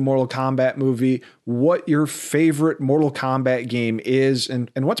brand new Mortal Kombat movie, what your favorite Mortal Kombat game is, and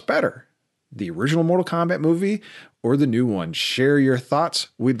what's better, the original Mortal Kombat movie or the new one. Share your thoughts.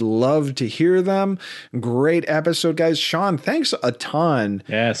 We'd love to hear them. Great episode, guys. Sean, thanks a ton.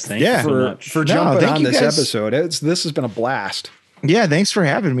 Yes, thank you so much. For jumping on this episode. This has been a blast. Yeah, thanks for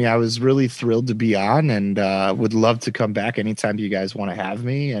having me. I was really thrilled to be on and would love to come back anytime you guys want to have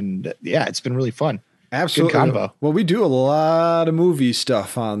me. And yeah, it's been really fun. Absolutely. Good convo. Well, we do a lot of movie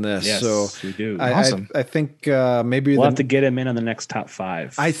stuff on this. Yes, so we do. Awesome. I think maybe we'll have to get him in on the next top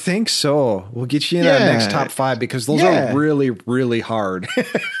 5. I think so. We'll get you in that next top 5 because those are really, really hard.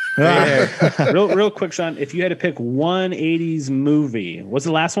 real quick, Sean, if you had to pick one 80s movie, what's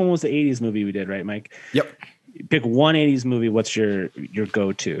the last one was the 80s movie we did, right, Mike? Yep. Pick one 80s movie. What's your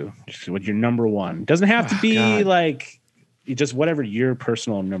go-to? What your number one? Doesn't have to be like just whatever your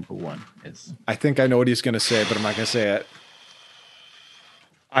personal number one is. I think I know what he's going to say, but I'm not going to say it.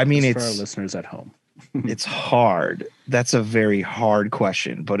 I mean, it's for our listeners at home. It's hard. That's a very hard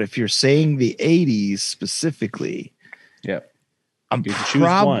question. But if you're saying the 80s specifically, I'm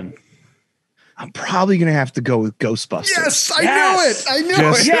probably going to have to go with Ghostbusters. Yes, I know it. I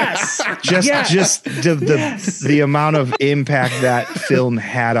know it. Just the amount of impact that film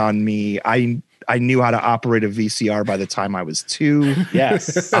had on me. I knew how to operate a VCR by the time I was 2.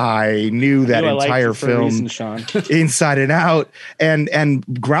 Yes. I knew that entire film inside and out. And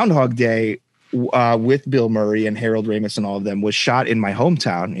Groundhog Day with Bill Murray and Harold Ramis and all of them was shot in my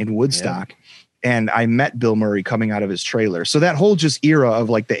hometown in Woodstock. Yeah. And I met Bill Murray coming out of his trailer. So that whole just era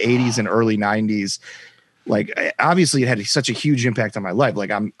of like the 80s and early 90s, like obviously it had such a huge impact on my life. Like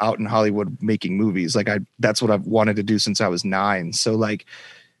I'm out in Hollywood making movies. Like that's what I've wanted to do since I was 9. So like,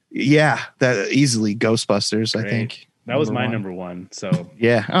 yeah, that easily Ghostbusters, I think. That was my number one. So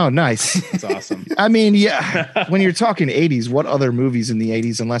yeah. Oh, nice. It's awesome. I mean, yeah, when you're talking 80s, what other movies in the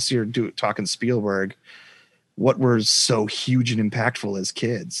 80s, unless you're talking Spielberg, what were so huge and impactful as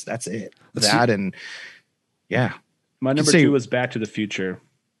kids? That's it. And yeah, my number 2 was Back to the Future.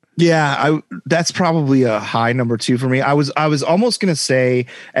 Yeah, that's probably a high number 2 for me. I was almost gonna say,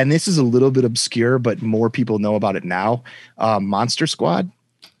 and this is a little bit obscure, but more people know about it now. Monster Squad.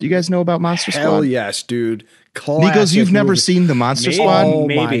 Do you guys know about Monster Squad? Hell yes, dude. Nikos, you've never seen the Monster Squad? Oh,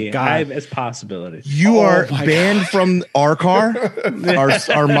 maybe. It's possibility. You are banned from our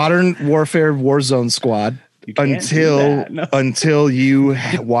Modern Warfare Warzone squad. Until you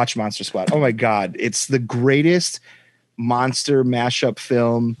watch Monster Squad. Oh my God. It's the greatest monster mashup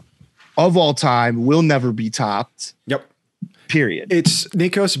film of all time. Will never be topped. Yep. Period. It's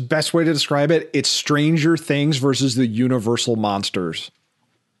Nikos' best way to describe it. It's Stranger Things versus the Universal monsters.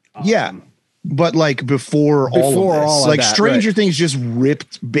 Yeah. But like before all of this, like Stranger Things just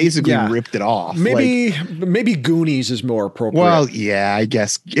ripped it off. Maybe Goonies is more appropriate. Well, yeah, I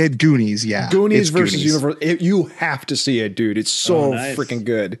guess Goonies. Yeah, Goonies versus Universal. You have to see it, dude. It's so freaking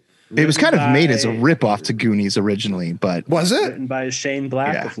good. It was kind of made as a ripoff to Goonies originally, but was it written by Shane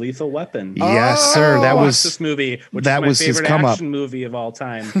Black of Lethal Weapon? Yes, sir. That was this movie. Which that was my his favorite action movie of all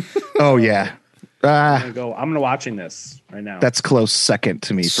time. Oh yeah. I'm gonna watching this right now. That's close second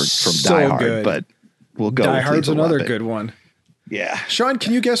to me from Die Hard, but we'll go. Die Hard's another good one. Yeah. Sean,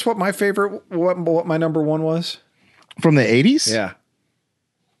 can you guess what my favorite, what my number one was? From the 80s? Yeah.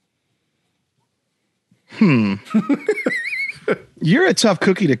 You're a tough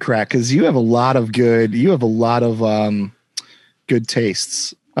cookie to crack because you have a lot of good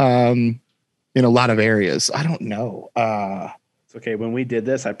tastes in a lot of areas. I don't know. It's okay. When we did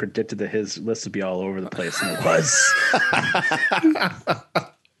this, I predicted that his list would be all over the place, and it was.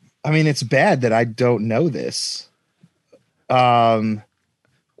 I mean, it's bad that I don't know this. When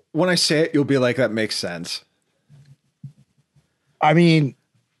I say it, you'll be like, that makes sense. I mean,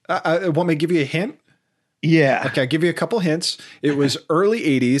 want me to give you a hint? yeah. Okay, I'll give you a couple hints. It was early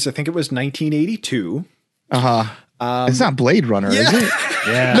 80s. I think it was 1982. It's not Blade Runner, is it?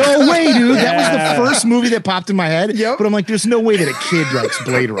 Yeah. No way, dude. That was the first movie that popped in my head. Yep. But I'm like, there's no way that a kid likes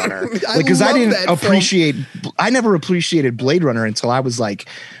Blade Runner. I Because love I didn't that film. appreciate, I never appreciated Blade Runner until I was like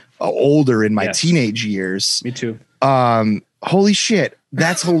older in my Yes. teenage years. Me too. Holy shit.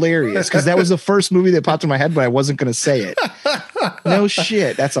 That's hilarious. Because that was the first movie that popped in my head, but I wasn't going to say it. No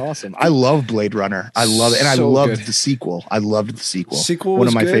shit. That's awesome. I love Blade Runner. I love it. And So I loved good. the sequel. I loved the sequel. Sequel One was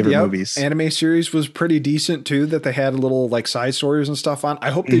of my good, favorite yep. movies. Anime series was pretty decent too. That they had little like side stories and stuff on. I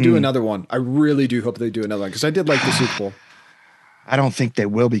hope they do another one. I really do hope they do another one because I did like the sequel. I don't think they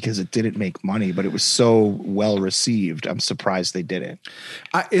will because it didn't make money, but it was so well received. I'm surprised they didn't.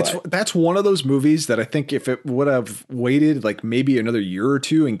 That's one of those movies that I think if it would have waited like maybe another year or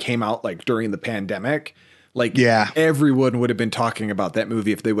two and came out like during the pandemic, like everyone would have been talking about that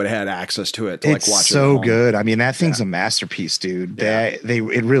movie if they would have had access to it to It's like watch it. so at home. good. I mean, that thing's a masterpiece, dude. Yeah.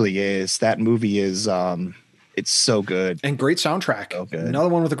 It really is. That movie is it's so good. And great soundtrack. So good. Another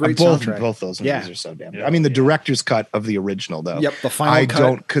one with a great both, soundtrack. Both those movies Yeah. are so damn good. Yeah. I mean, the director's cut of the original, though. Yep, the final I cut.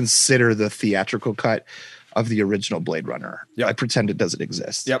 don't consider the theatrical cut of the original Blade Runner. Yep. I pretend it doesn't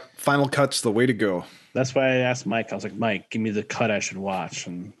exist. Yep. Final cut's the way to go. That's why I asked Mike. I was like, Mike, give me the cut I should watch,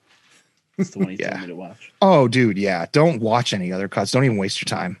 and it's the one he told me to watch. Oh, dude, yeah. Don't watch any other cuts. Don't even waste your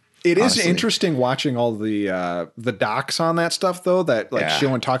time. It is honestly. interesting watching all the docs on that stuff though that like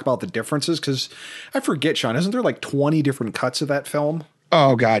show and talk about the differences because I forget, Sean, isn't there like 20 different cuts of that film?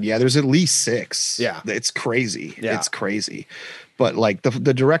 Oh God, yeah. There's at least 6. Yeah. It's crazy. Yeah. It's crazy. But like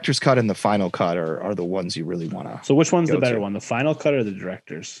the director's cut and the final cut are the ones you really want to. So which one's the Go better to. one, the final cut or the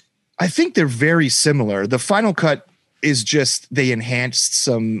director's? I think they're very similar. The final cut is just they enhanced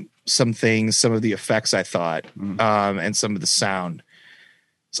some things, some of the effects I thought, and some of the sound.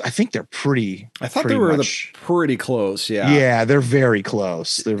 So I think they're pretty. I thought pretty they were much, pretty close. Yeah. Yeah, they're very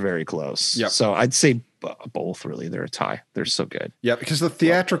close. They're very close. Yep. So I'd say both. Really, they're a tie. They're so good. Yeah, because the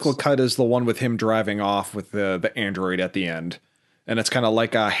theatrical cut is the one with him driving off with the android at the end. And it's kind of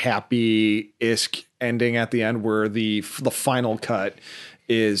like a happy-isk ending at the end where the final cut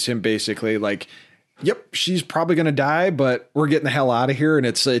is him basically like, yep, she's probably going to die, but we're getting the hell out of here. And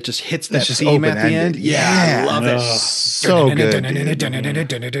it just hits that just theme at the open-ended. end. Yeah, I love it. So good.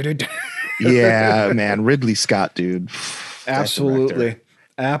 Yeah, man. Ridley Scott, dude. That Absolutely. director.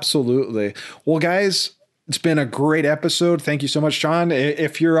 Absolutely. Well, guys, it's been a great episode. Thank you so much, Sean.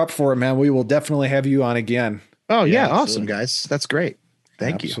 If you're up for it, man, we will definitely have you on again. Oh, yeah. absolutely. Awesome, guys. That's great.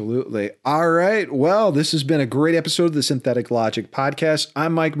 Thank you. Absolutely. All right. Well, this has been a great episode of the Synthetic Logic Podcast.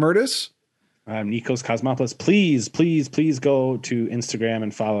 I'm Mike Murtis. I'm Nikos Cosmopoulos. Please go to Instagram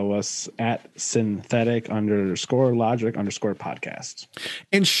and follow us at synthetic_logic_podcast.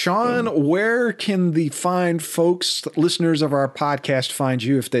 And Sean, where can the fine folks, listeners of our podcast, find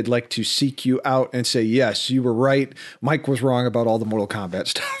you if they'd like to seek you out and say, yes, you were right. Mike was wrong about all the Mortal Kombat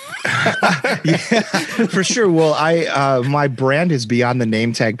stuff. Yeah, for sure. Well, my brand is Beyond the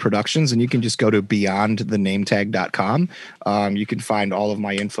Name Tag Productions, and you can just go to beyondthenametag.com. You can find all of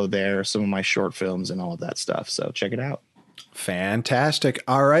my info there, some of my short films and all of that stuff. So check it out. Fantastic.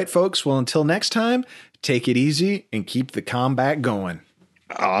 All right, folks. Well, until next time, take it easy and keep the combat going.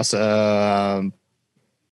 Awesome.